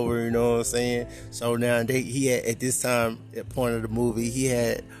TV over, you know what I'm saying? So now he had, at this time, at point of the movie, he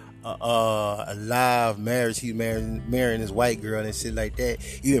had a live marriage. He marrying his white girl and shit like that.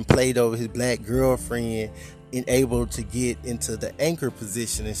 He even played over his black girlfriend and able to get into the anchor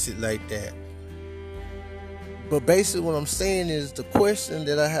position and shit like that. But basically, what I'm saying is the question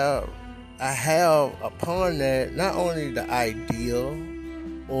that I have upon that, not only the idea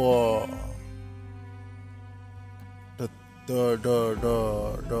or the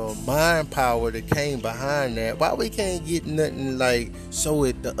the mind power that came behind that. Why we can't get nothing like show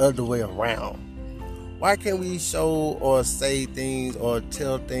it the other way around? Why can't we show or say things or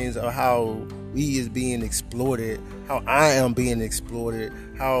tell things of how we is being exploited, how I am being exploited,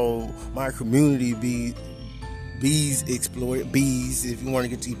 how my community bees exploited, bees, if you want to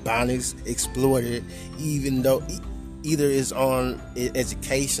get to ebonics, exploited, even though either it's on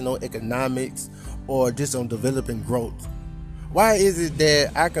educational, economics, or just on developing growth. Why is it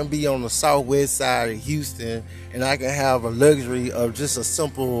that I can be on the southwest side of Houston and I can have a luxury of just a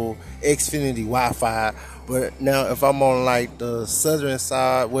simple Xfinity Wi-Fi, but now if I'm on like the southern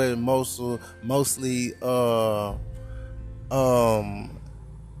side where mostly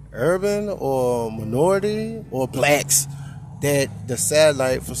urban or minority or blacks, that the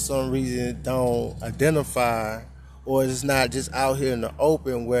satellite for some reason don't identify, or it's not just out here in the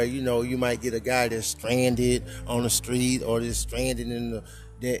open where you might get a guy that's stranded on the street, or just stranded in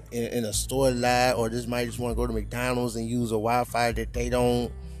a store lot, or just might just want to go to McDonald's and use a Wi-Fi that they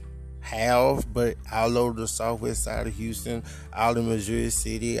don't have. But all over the southwest side of Houston, all in Missouri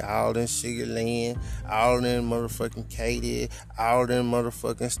City, all in Sugar Land, all in motherfucking Katy, all in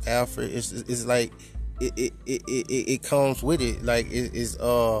motherfucking Stafford, it's like it comes with it. Like it's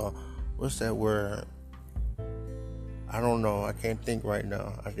what's that word? I don't know. I can't think right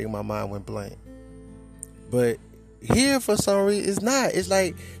now. I think my mind went blank. But here, for some reason, it's not. It's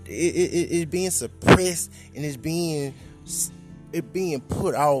like it's being suppressed, and it's being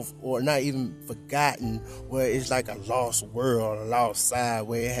put off, or not even forgotten, where it's like a lost world, a lost side,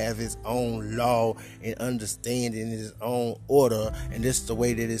 where it has its own law and understanding, its own order, and this is the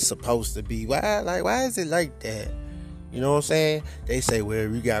way that it's supposed to be. Why is it like that? You know what I'm saying? They say, well,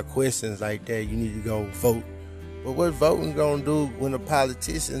 if you got questions like that, you need to go vote. But what voting gonna do when a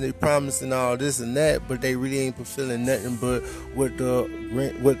politician, they promising all this and that, but they really ain't fulfilling nothing but what the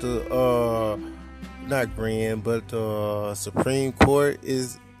not grand, but the Supreme Court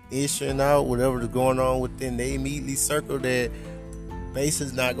is issuing out, whatever is going on within they immediately circle, that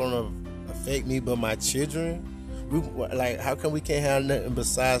basically not gonna affect me but my children. How come we can't have nothing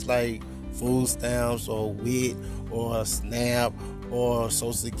besides like food stamps or WIC or SNAP or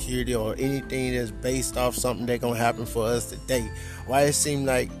Social Security or anything that's based off something that's gonna happen for us today? Why it seem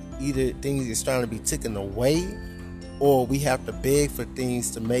like either things is trying to be taken away, or we have to beg for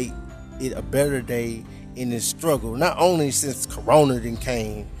things to make it a better day in this struggle? Not only since Corona then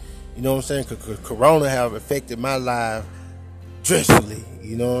came, you know what I'm saying? Because Corona have affected my life dreadfully,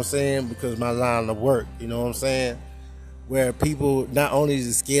 you know what I'm saying? Because my line of work, you know what I'm saying? Where people not only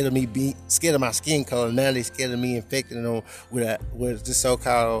is scared of me, be scared of my skin color, now they scared of me infecting them with this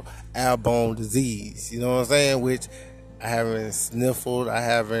so-called airborne disease. You know what I'm saying? Which I haven't sniffled, I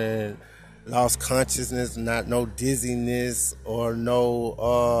haven't lost consciousness, no dizziness or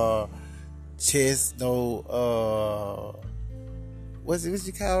no chest, no what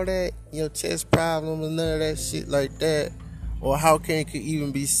you call that? Chest problem and none of that shit like that. Or how can it could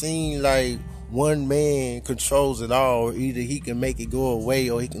even be seen like one man controls it all? Either he can make it go away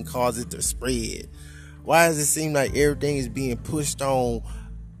or he can cause it to spread. Why does it seem like everything is being pushed on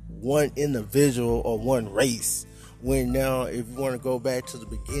one individual or one race? When now, if you want to go back to the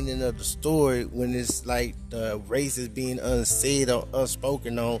beginning of the story, when it's like the race is being unsaid or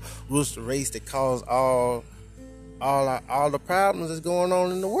unspoken on, who's the race that caused all the problems that's going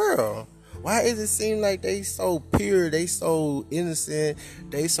on in the world? Why does it seem like they so pure, they so innocent,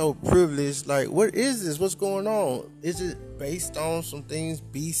 they so privileged? Like, what is this? What's going on? Is it based on some things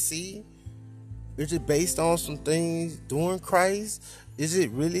BC? Is it based on some things during Christ? Is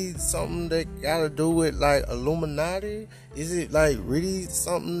it really something that got to do with like Illuminati? Is it like really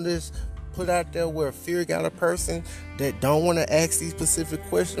something that's put out there where fear got a person that don't want to ask these specific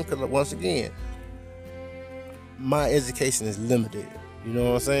questions? Because once again, my education is limited. You know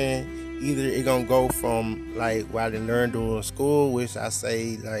what I'm saying? Either it gonna go from like what I didn't learn during school, which I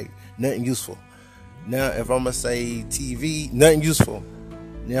say like nothing useful. Now if I'm gonna say TV, nothing useful.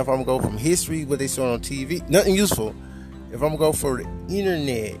 Now if I'm gonna go from history, what they show on TV, nothing useful. If I'm gonna go for the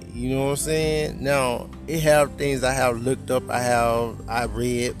internet, you know what I'm saying? Now it have things I have looked up, I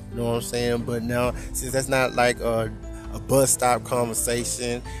read, you know what I'm saying? But now since that's not like a bus stop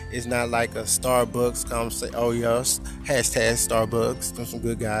conversation, it's not like a Starbucks conversation. Oh yes, hashtag Starbucks. Them some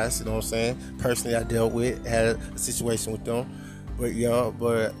good guys, you know what I'm saying? Personally, I dealt with, had a situation with them.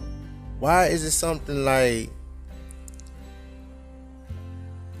 But why is it something like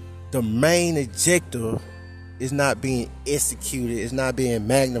the main objective it's not being executed, it's not being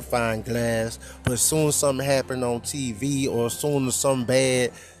magnifying glass. But as soon as something happened on TV, or as soon as some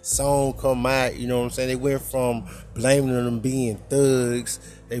bad song come out, you know what I'm saying, they went from blaming them being thugs,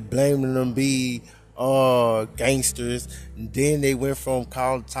 they blaming them be gangsters, and then they went from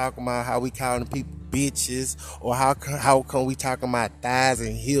talking about how we calling people bitches, or how come we talking about thighs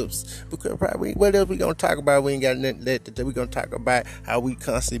and hips, because probably what else we gonna talk about? We ain't got nothing left to do. We gonna talk about how we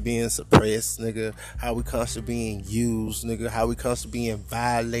constantly being suppressed, nigga, how we constantly being used, nigga, how we constantly being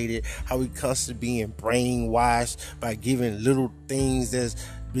violated, how we constantly being brainwashed by giving little things that's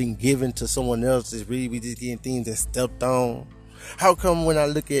been given to someone else, that's really we just getting things that stepped on. How come when I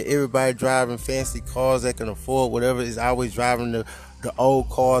look at everybody driving fancy cars that can afford whatever, is always driving the old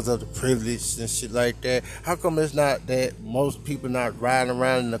cars of the privileged and shit like that? How come it's not that most people not riding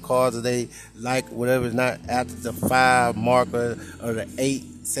around in the cars that they like, whatever, is not after the 5 mark or the 8,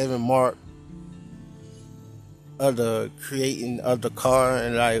 7 mark of the creating of the car?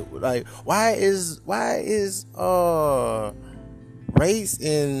 And like why is race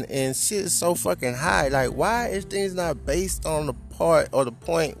and shit so fucking high? Like, why is things not based on the part or the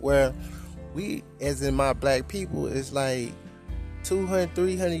point where we, as in my black people, is like 200,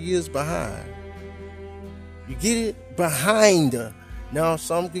 300 years behind? You get it? Behind her. Now,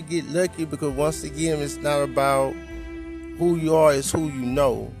 some could get lucky because once again, it's not about who you are, it's who you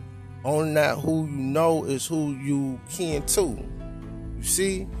know. Only not who you know is who you kin to. You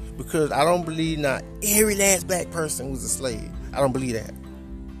see? Because I don't believe not every last black person was a slave. I don't believe that.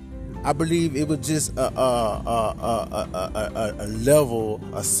 I believe it was just a level,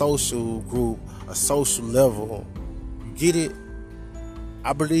 a social group, a social level. You get it?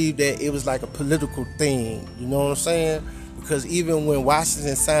 I believe that it was like a political thing. You know what I'm saying? Because even when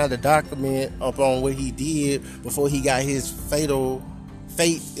Washington signed the document up on what he did before he got his fatal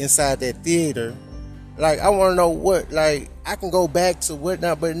fate inside that theater, like, I want to know what, like, I can go back to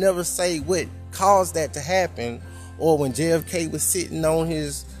whatnot, but never say what caused that to happen. Or when JFK was sitting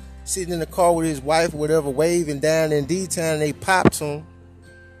in the car with his wife, whatever, waving down in D-Town, they popped him.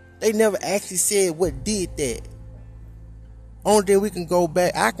 They never actually said what did that. Only thing we can go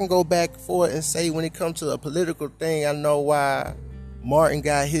back, I can go back for it and say, when it comes to a political thing, I know why Martin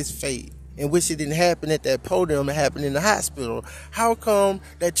got his fate, and which it didn't happen at that podium, it happened in the hospital. How come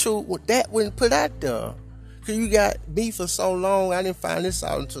that wasn't put out there? Because you got me for so long, I didn't find this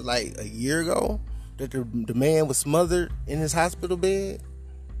out until like a year ago, that the man was smothered in his hospital bed.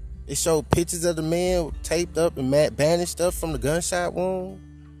 It showed pictures of the man taped up and bandaged up from the gunshot wound.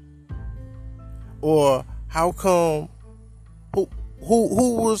 Or how come, who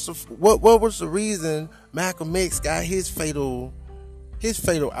was what was the reason Malcolm X got his fatal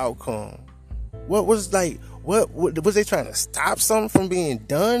outcome? What was was they trying to stop something from being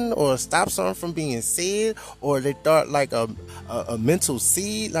done, or stop something from being said, or they thought like a mental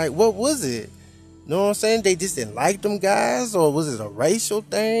seed? Like, what was it? You know what I'm saying? They just didn't like them guys, or was it a racial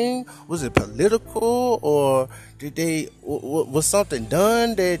thing? Was it political, or was something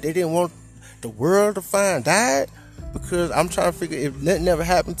done that they didn't want the world to find out? Because I'm trying to figure, if nothing ever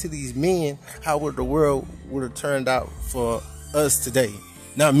happened to these men, how would the world would have turned out for us today?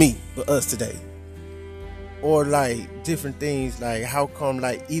 Not me, but us today. Or like different things, like how come,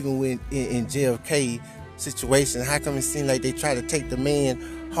 like even when in JFK situation, how come it seemed like they tried to take the man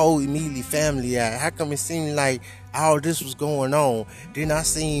whole immediately family out? How come it seemed like all this was going on? Then I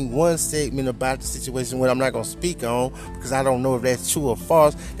seen one segment about the situation, what I'm not gonna speak on because I don't know if that's true or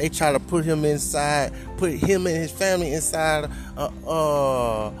false. They try to put him and his family inside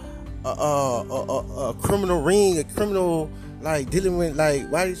a criminal ring, a criminal, like dealing with, like,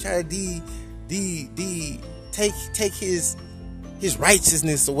 why they try to take his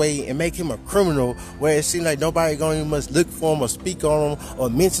righteousness away and make him a criminal, where it seems like nobody gonna even must look for him or speak on him or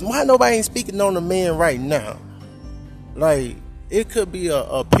mention. Why nobody ain't speaking on the man right now? Like, it could be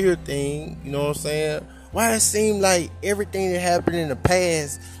a pure thing, you know what I'm saying? Why it seem like everything that happened in the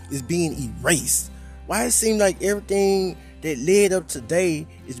past is being erased? Why it seem like everything that led up today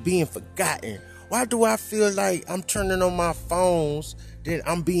is being forgotten? Why do I feel like I'm turning on my phones that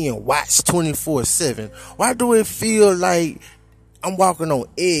I'm being watched 24/7? Why do it feel like I'm walking on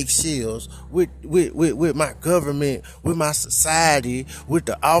eggshells with my government, with my society, with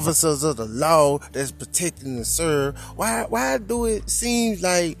the officers of the law that's protecting and serve? Why do it seem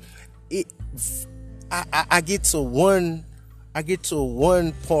like it? I get to one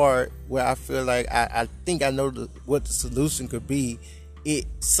part where I feel like I think I know what the solution could be.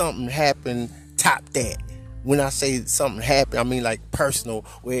 Something happened, top that. When I say something happened, I mean like personal,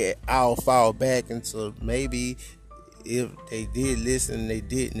 where I'll fall back into maybe if they did listen and they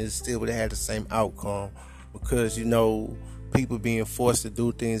didn't, it still would have had the same outcome. because people being forced to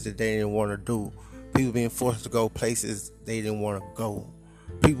do things that they didn't want to do, people being forced to go places they didn't want to go,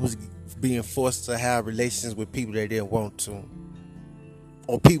 people being forced to have relations with people they didn't want to,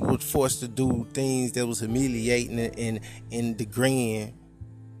 or people was forced to do things that was humiliating and degrading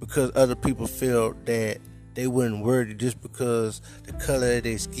because other people felt that they weren't worthy just because the color of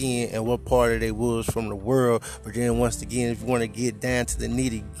their skin and what part of they was from the world. But then once again, if you want to get down to the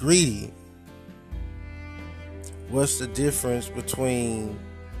nitty gritty, what's the difference between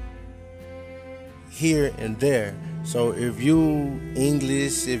here and there? So if you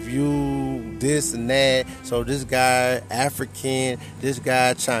English, if you this and that, so this guy African, this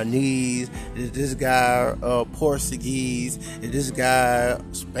guy Chinese, this guy Portuguese, if this guy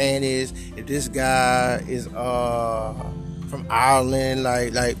Spanish, if this guy is from Ireland,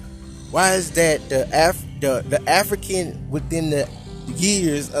 like why is that the African within the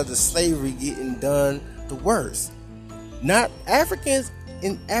years of the slavery getting done the worst? Not Africans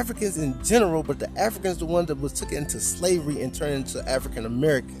in general, but the Africans, the ones that was taken into slavery and turned into African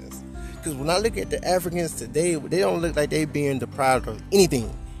Americans. Because when I look at the Africans today, they don't look like they being deprived of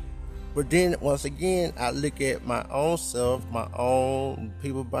anything. But then once again, I look at my own self, my own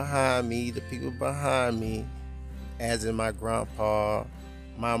people behind me, the people behind me, as in my grandpa,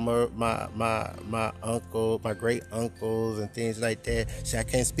 my uncle, my great uncles, and things like that. See, I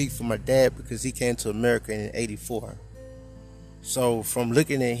can't speak for my dad because he came to America in '84. So from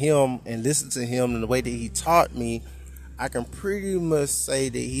looking at him and listening to him and the way that he taught me, I can pretty much say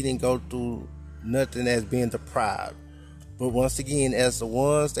that he didn't go through nothing as being deprived. But once again, as the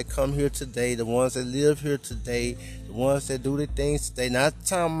ones that come here today, the ones that live here today, the ones that do the things today, not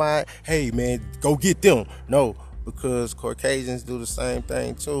talking about, hey man, go get them. No, because Caucasians do the same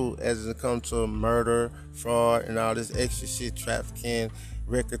thing too, as it comes to murder, fraud, and all this extra shit, trafficking,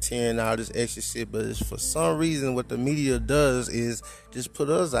 racketeering, all this extra shit. But it's for some reason what the media does is just put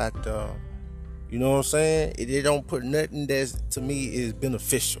us out there. You know what I'm saying? They don't put nothing that's, to me, is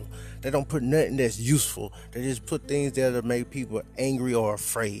beneficial. They don't put nothing that's useful. They just put things that make people angry or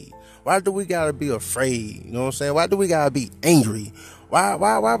afraid. Why do we gotta be afraid? You know what I'm saying? Why do we gotta be angry?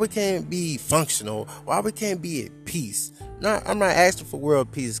 Why we can't be functional? Why we can't be at peace? I'm not asking for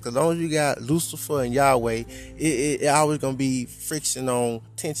world peace, because as long as you got Lucifer and Yahweh, it always gonna be friction on,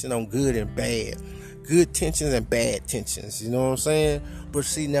 tension on good and bad. Good tensions and bad tensions, you know what I'm saying? But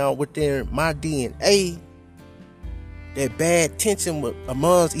see, now within my DNA, that bad tension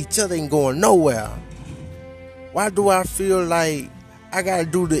amongst each other ain't going nowhere. Why do I feel like I gotta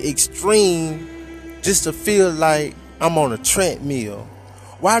do the extreme just to feel like I'm on a treadmill?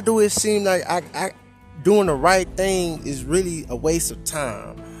 Why do it seem like I doing the right thing is really a waste of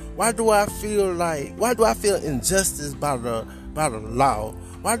time? Why do I feel injustice by the law?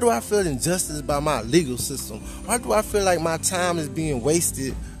 Why do I feel injustice by my legal system? Why do I feel like my time is being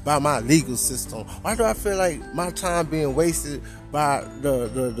wasted by my legal system? Why do I feel like my time being wasted by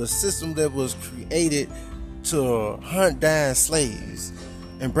the system that was created to hunt down slaves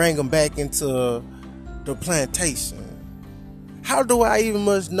and bring them back into the plantation? How do I even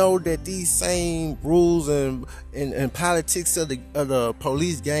must know that these same rules and politics of the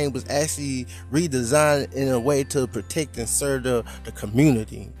police game was actually redesigned in a way to protect and serve the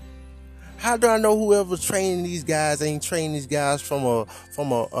community? How do I know whoever's training these guys ain't training these guys from a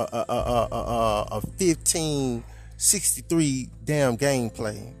 1563 damn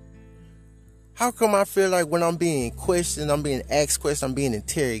gameplay? How come I feel like when I'm being questioned, I'm being asked questions, I'm being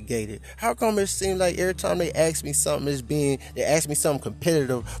interrogated? How come it seems like every time they ask me something, they ask me something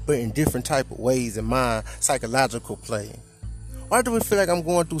competitive, but in different type of ways in my psychological play? Why do we feel like I'm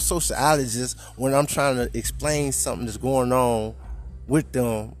going through sociologists when I'm trying to explain something that's going on with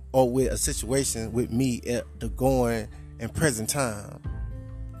them or with a situation with me at the going and present time?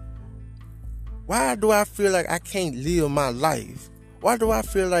 Why do I feel like I can't live my life? Why do I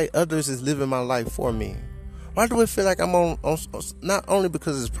feel like others is living my life for me? Why do I feel like I'm on not only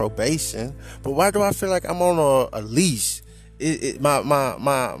because it's probation, but why do I feel like I'm on a leash? My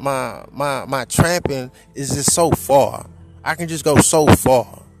tramping is just so far. I can just go so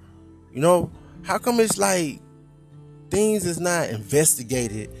far. You know? How come it's like things is not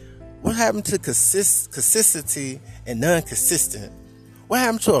investigated? What happened to consistency and non-consistent? What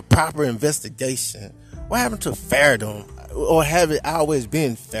happened to a proper investigation? What happened to fairdom? Or have it always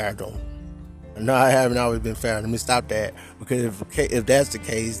been fairdom? No, I haven't always been fair. Let me stop that, because if that's the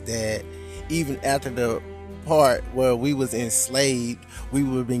case, that even after the part where we was enslaved, we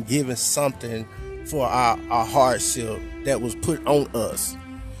would have been given something for our hardship that was put on us,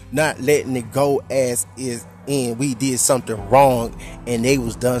 not letting it go as is in we did something wrong and they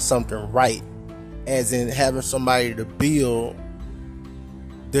was done something right. as in having somebody to build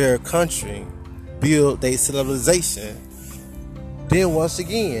their country, build their civilization. Then once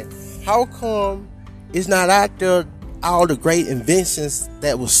again, how come it's not out there all the great inventions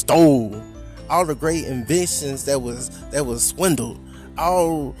that was stolen, all the great inventions that was swindled,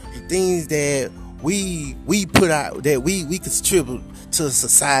 all the things that we put out, that we contribute to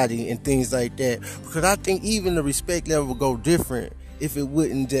society and things like that? Because I think even the respect level would go different if it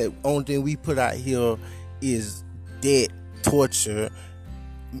wouldn't, that only thing we put out here is death, torture,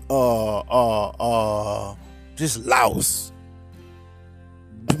 just loss.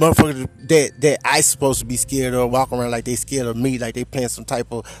 Motherfuckers that I supposed to be scared of, walking around like they scared of me, like they playing some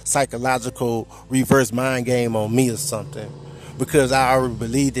type of psychological reverse mind game on me or something, because I already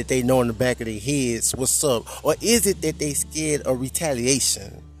believe that they know in the back of their heads what's up. Or is it that they scared of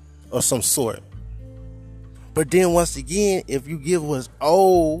retaliation of some sort? But then once again, if you give what's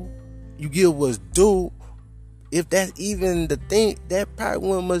owed, you give what's due, if that's even the thing, that probably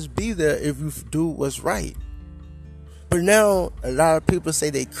one must be there if you do what's right. But now, a lot of people say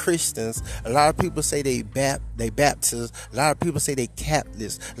they Christians. A lot of people say they Baptists. A lot of people say they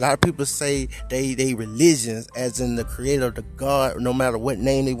Catholics. A lot of people say they religions, as in the creator of the God, no matter what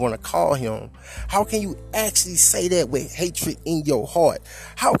name they want to call him. How can you actually say that with hatred in your heart?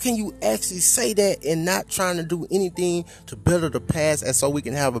 How can you actually say that and not trying to do anything to better the past and so we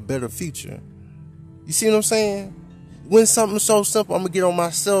can have a better future? You see what I'm saying? When something so simple, I'm going to get on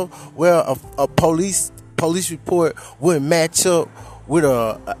myself, where a police report wouldn't match up with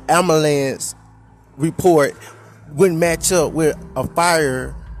a ambulance report, wouldn't match up with a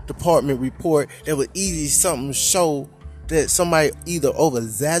fire department report, that would easily something show that somebody either over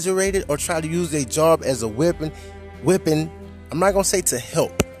exaggerated or try to use their job as a weapon. I'm not gonna say to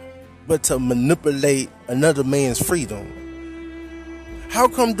help, but to manipulate another man's freedom. How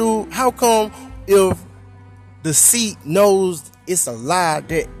come if the seat knows it's a lie,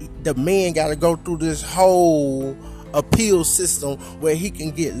 that the man got to go through this whole appeal system where he can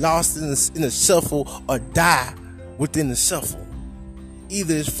get lost in the shuffle or die within the shuffle?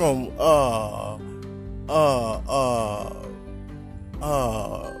 Either it's from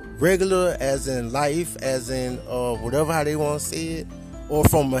regular, as in life, as in whatever how they want to say it, or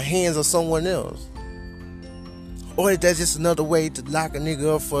from the hands of someone else. Or is that just another way to lock a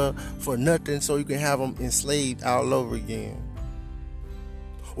nigga up for nothing so you can have them enslaved all over again?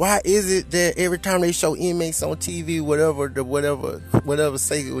 Why is it that every time they show inmates on TV, whatever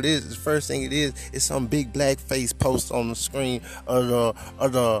segment it is, the first thing it is some big black face post on the screen of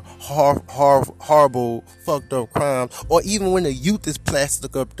the horrible fucked up crimes? Or even when the youth is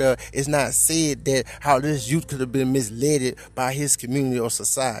plastic up there, it's not said that how this youth could have been misled by his community or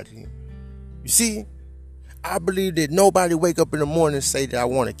society. You see? I believe that nobody wake up in the morning and say that I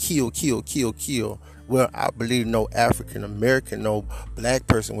want to kill. Well, I believe no African American, no black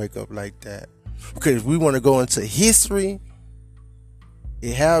person wake up like that. Because if we want to go into history,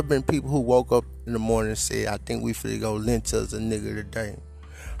 it have been people who woke up in the morning and said, I think we finna go lynch us a nigga today.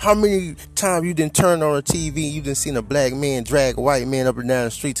 How many times you done turned on a TV and you done seen a black man drag a white man up and down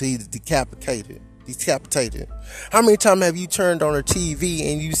the street till he's decapitated? How many times have you turned on a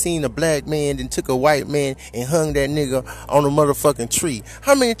TV and you seen a black man and took a white man and hung that nigga on a motherfucking tree?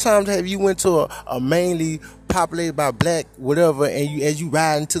 How many times have you went to a mainly populated by black whatever, and as you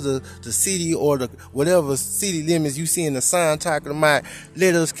ride into the city or the whatever city limits, you seeing the sign talking about,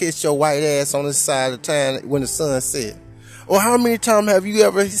 let us kiss your white ass on the side of town when the sun set? Or how many times have you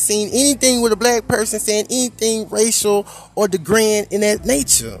ever seen anything with a black person saying anything racial or degrading in that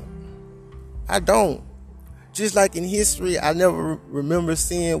nature? I don't. Just like in history, I never remember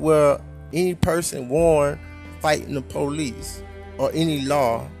seeing where any person won fighting the police or any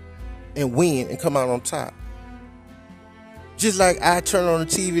law and win and come out on top. Just like I turn on the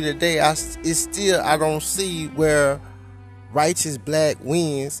TV today, I don't see where righteous black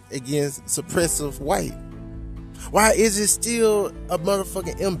wins against suppressive white. Why is it still a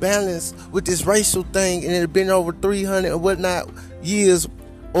motherfucking imbalance with this racial thing, and it had been over 300 or whatnot years,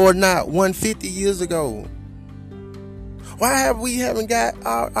 or not 150 years ago? Why haven't got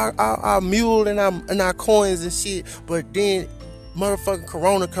our mule and our coins and shit, but then motherfucking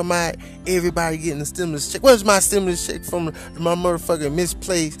Corona come out, everybody getting a stimulus check? Where's my stimulus check from my motherfucking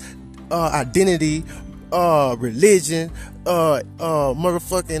misplaced identity, religion,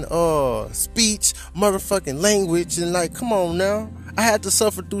 motherfucking speech, motherfucking language? And like, come on now. I had to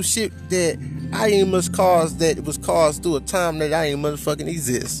suffer through shit that I ain't much caused, that it was caused through a time that I ain't motherfucking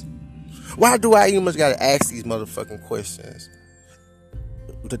exist. Why do I even much gotta ask these motherfucking questions?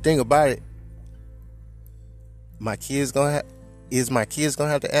 The thing about it, my kids gonna is my kids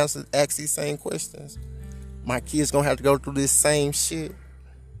gonna have to ask these same questions? My kids gonna have to go through this same shit?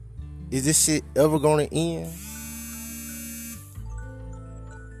 Is this shit ever gonna end?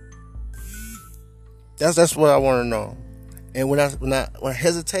 That's what I want to know. And when I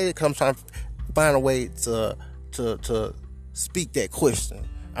hesitated, come trying to find a way to speak that question.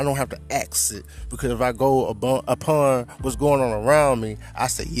 I don't have to ask it, because if I go upon what's going on around me, I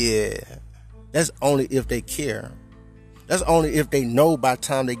say, yeah. That's only if they care. That's only if they know by the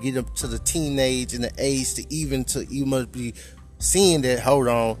time they get up to the teenage and the age you must be seeing that, hold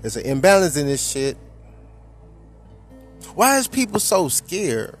on, there's an imbalance in this shit. Why is people so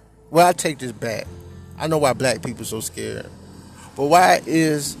scared? Well, I take this back. I know why black people are so scared. But why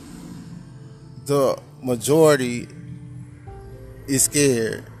is the majority is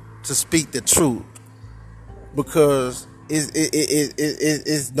scared to speak the truth? Because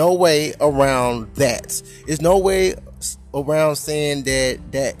it's no way around that. There's no way around saying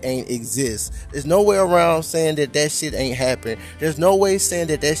that ain't exist. There's no way around saying that shit ain't happen. There's no way saying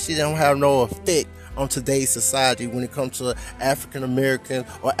that shit don't have no effect on today's society when it comes to African American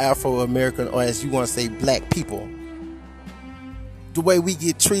or Afro American, or as you want to say, black people. The way we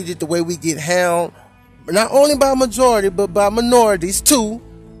get treated, the way we get hounded, not only by majority but by minorities too,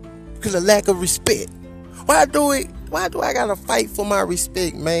 because of lack of respect. Why do I gotta fight for my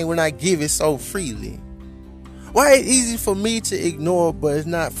respect, man, when I give it so freely? Why is it easy for me to ignore, but it's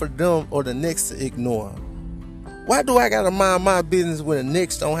not for them or the next to ignore? Why do I gotta mind my business when the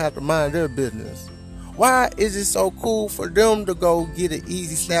next don't have to mind their business? Why is it so cool for them to go get an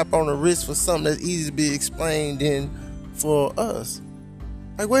easy slap on the wrist for something that's easy to be explained than for us?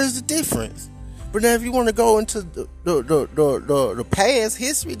 Like, what is the difference? But now if you want to go into the past,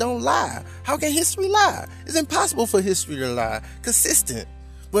 history don't lie. How can history lie? It's impossible for history to lie. Consistent.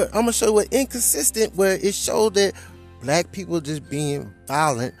 But I'm going to show you what inconsistent, where it showed that black people just being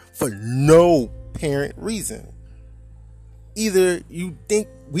violent for no apparent reason. Either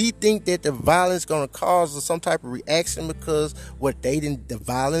we think that the violence going to cause some type of reaction because the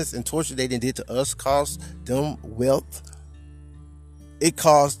violence and torture they did to us caused them wealth. It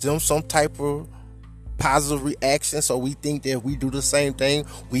caused them some type of positive reaction, so we think that if we do the same thing,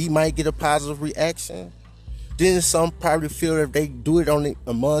 we might get a positive reaction. Then some probably feel that if they do it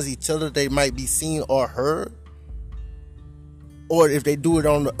amongst each other, they might be seen or heard. Or if they do it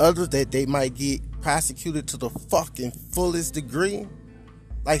on the others, that they might get prosecuted to the fucking fullest degree.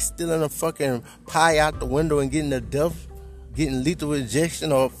 Like stealing a fucking pie out the window and getting getting lethal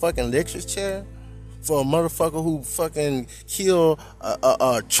injection or a fucking electric chair for a motherfucker who fucking killed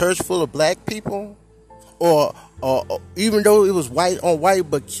a church full of black people. Or even though it was white on white,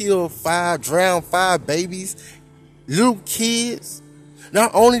 but drowned 5 babies, little kids.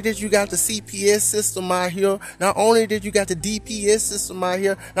 Not only did you got the CPS system out here, not only did you got the DPS system out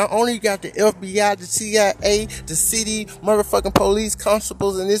here, not only you got the FBI, the CIA, the city, motherfucking police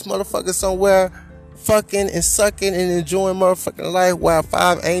constables, and this motherfucker somewhere fucking and sucking and enjoying motherfucking life, while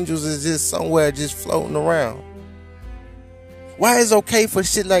 5 angels is just somewhere just floating around. Why is it okay for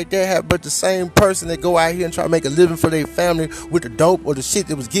shit like that, but the same person that go out here and try to make a living for their family with the dope or the shit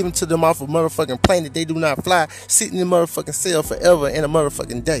that was given to them off a motherfucking plane that they do not fly, sitting in a motherfucking cell forever in a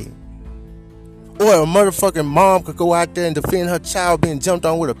motherfucking day? Or a motherfucking mom could go out there and defend her child being jumped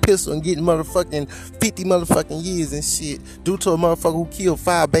on with a pistol and getting motherfucking 50 motherfucking years and shit due to a motherfucker who killed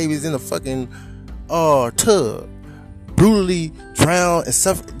 5 babies in a fucking tub, brutally drowned and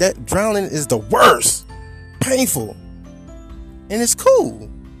suffer. That drowning is the worst, painful. And it's cool.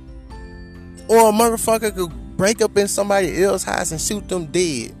 Or a motherfucker could break up in somebody else's house and shoot them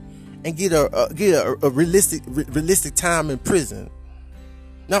dead and get a realistic time in prison.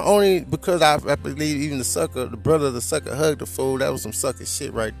 Not only because I believe even the brother of the sucker hugged the fool. That was some sucker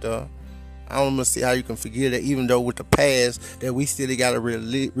shit right there. I don't want to see how you can forget that, even though with the past that we still got to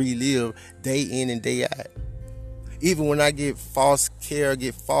relive day in and day out. Even when I get false care,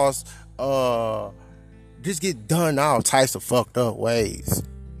 just get done all types of fucked up ways.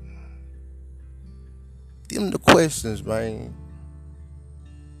 Them the questions, man.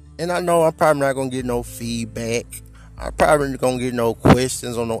 And I know I'm probably not gonna get no feedback. I'm probably not gonna get no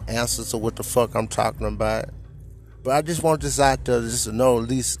questions or no answers to what the fuck I'm talking about. But I just want this out there just to know at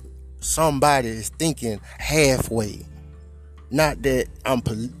least somebody is thinking halfway. Not that I'm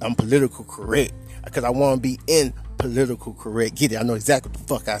political correct, because I want to be in political correct. Get it? I know exactly what the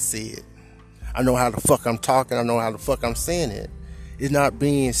fuck I said. I know how the fuck I'm talking. I know how the fuck I'm saying it. It's not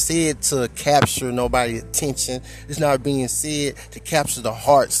being said to capture nobody's attention. It's not being said to capture the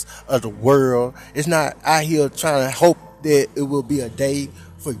hearts of the world. It's not out here trying to hope that it will be a day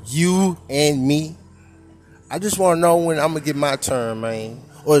for you and me. I just want to know when I'm going to get my turn, man.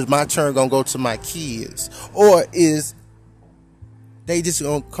 Or is my turn going to go to my kids? Or is they just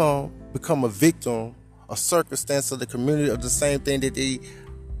going to become a victim, a circumstance of the community of the same thing that they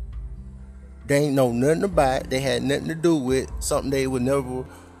ain't know nothing about, they had nothing to do with, something they would never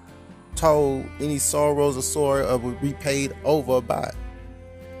told any sorrows or sorrow or would be paid over about.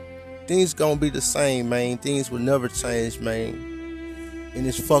 Things gonna be the same, man. Things will never change, man. In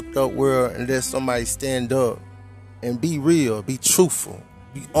this fucked up world, unless somebody stand up and be real, be truthful,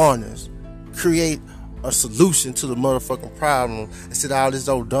 be honest, create a solution to the motherfucking problem instead of all this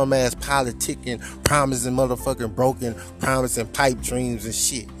old dumbass politicking, promising motherfucking broken promising pipe dreams and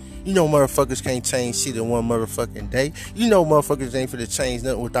shit. You know motherfuckers can't change shit in one motherfucking day. You know motherfuckers ain't finna change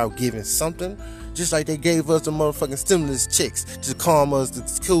nothing without giving something. Just like they gave us the motherfucking stimulus checks to calm us,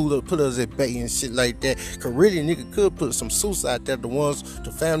 to cool up, put us at bay and shit like that. Cause really a nigga could put some suicide there,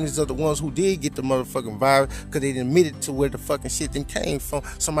 the families of the ones who did get the motherfucking virus, cause they admitted to where the fucking shit then came from,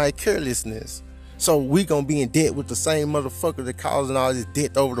 somebody carelessness. So we gonna be in debt with the same motherfucker that causing all this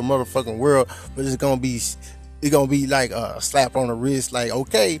debt over the motherfucking world, but it's gonna be like a slap on the wrist, like,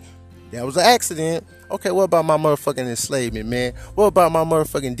 okay, that was an accident. Okay, what about my motherfucking enslavement, man? What about my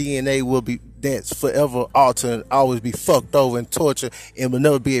motherfucking DNA will be that's forever altered and always be fucked over and tortured and will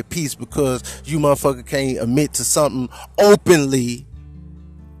never be at peace because you motherfucker can't admit to something openly?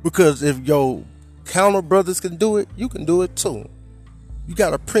 Because if your counter brothers can do it, you can do it too. You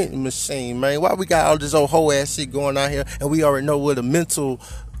got a printing machine, man. Why we got all this old whole ass shit going on here and we already know where the mental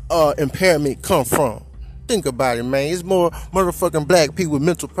impairment come from? Think about it, man. It's more motherfucking black people with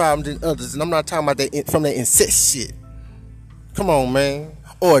mental problems than others, and I'm not talking about that from that incest shit. Come on, man.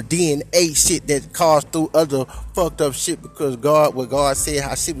 Or DNA shit that caused through other fucked up shit because what God said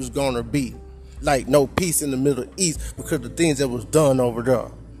how shit was gonna be. Like no peace in the Middle East because of the things that was done over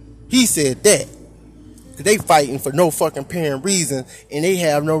there. He said that. Cause they fighting for no fucking apparent reason, and they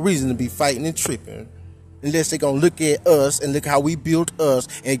have no reason to be fighting and tripping. Unless they gonna look at us and look how we built us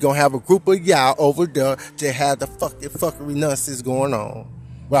and gonna have a group of y'all over there to have the fuckery nonsense going on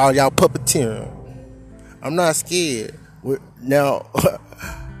while y'all puppeteering. I'm not scared. Now,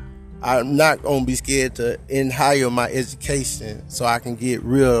 I'm not gonna be scared to higher my education so I can get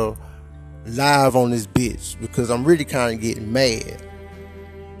real live on this bitch because I'm really kind of getting mad.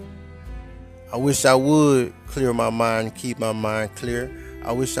 I wish I would clear my mind, keep my mind clear.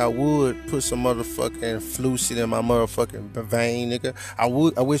 I wish I would put some motherfucking flu shit in my motherfucking vein, nigga. I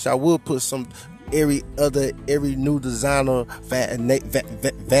wish I would put some every new designer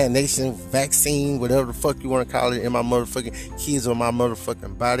vaccine, whatever the fuck you want to call it, in my motherfucking kids or my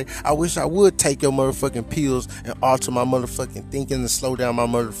motherfucking body. I wish I would take your motherfucking pills and alter my motherfucking thinking and slow down my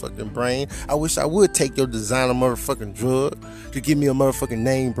motherfucking brain. I wish I would take your designer motherfucking drug to give me a motherfucking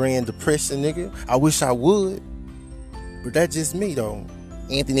name brand depression, nigga. I wish I would. But that's just me, though.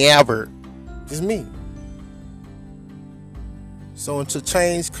 Anthony Albert. Just me. So until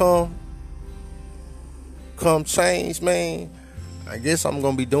change come change, man, I guess I'm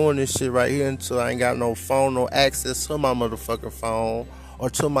gonna be doing this shit right here until I ain't got no phone, no access to my motherfucking phone or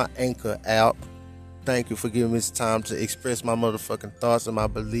to my Anchor app. Thank you for giving me this time to express my motherfucking thoughts and my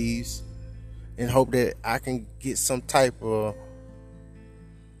beliefs, and hope that I can get some type of,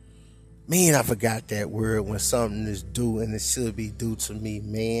 man, I forgot that word when something is due and it should be due to me,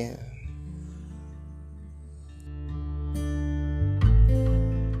 man.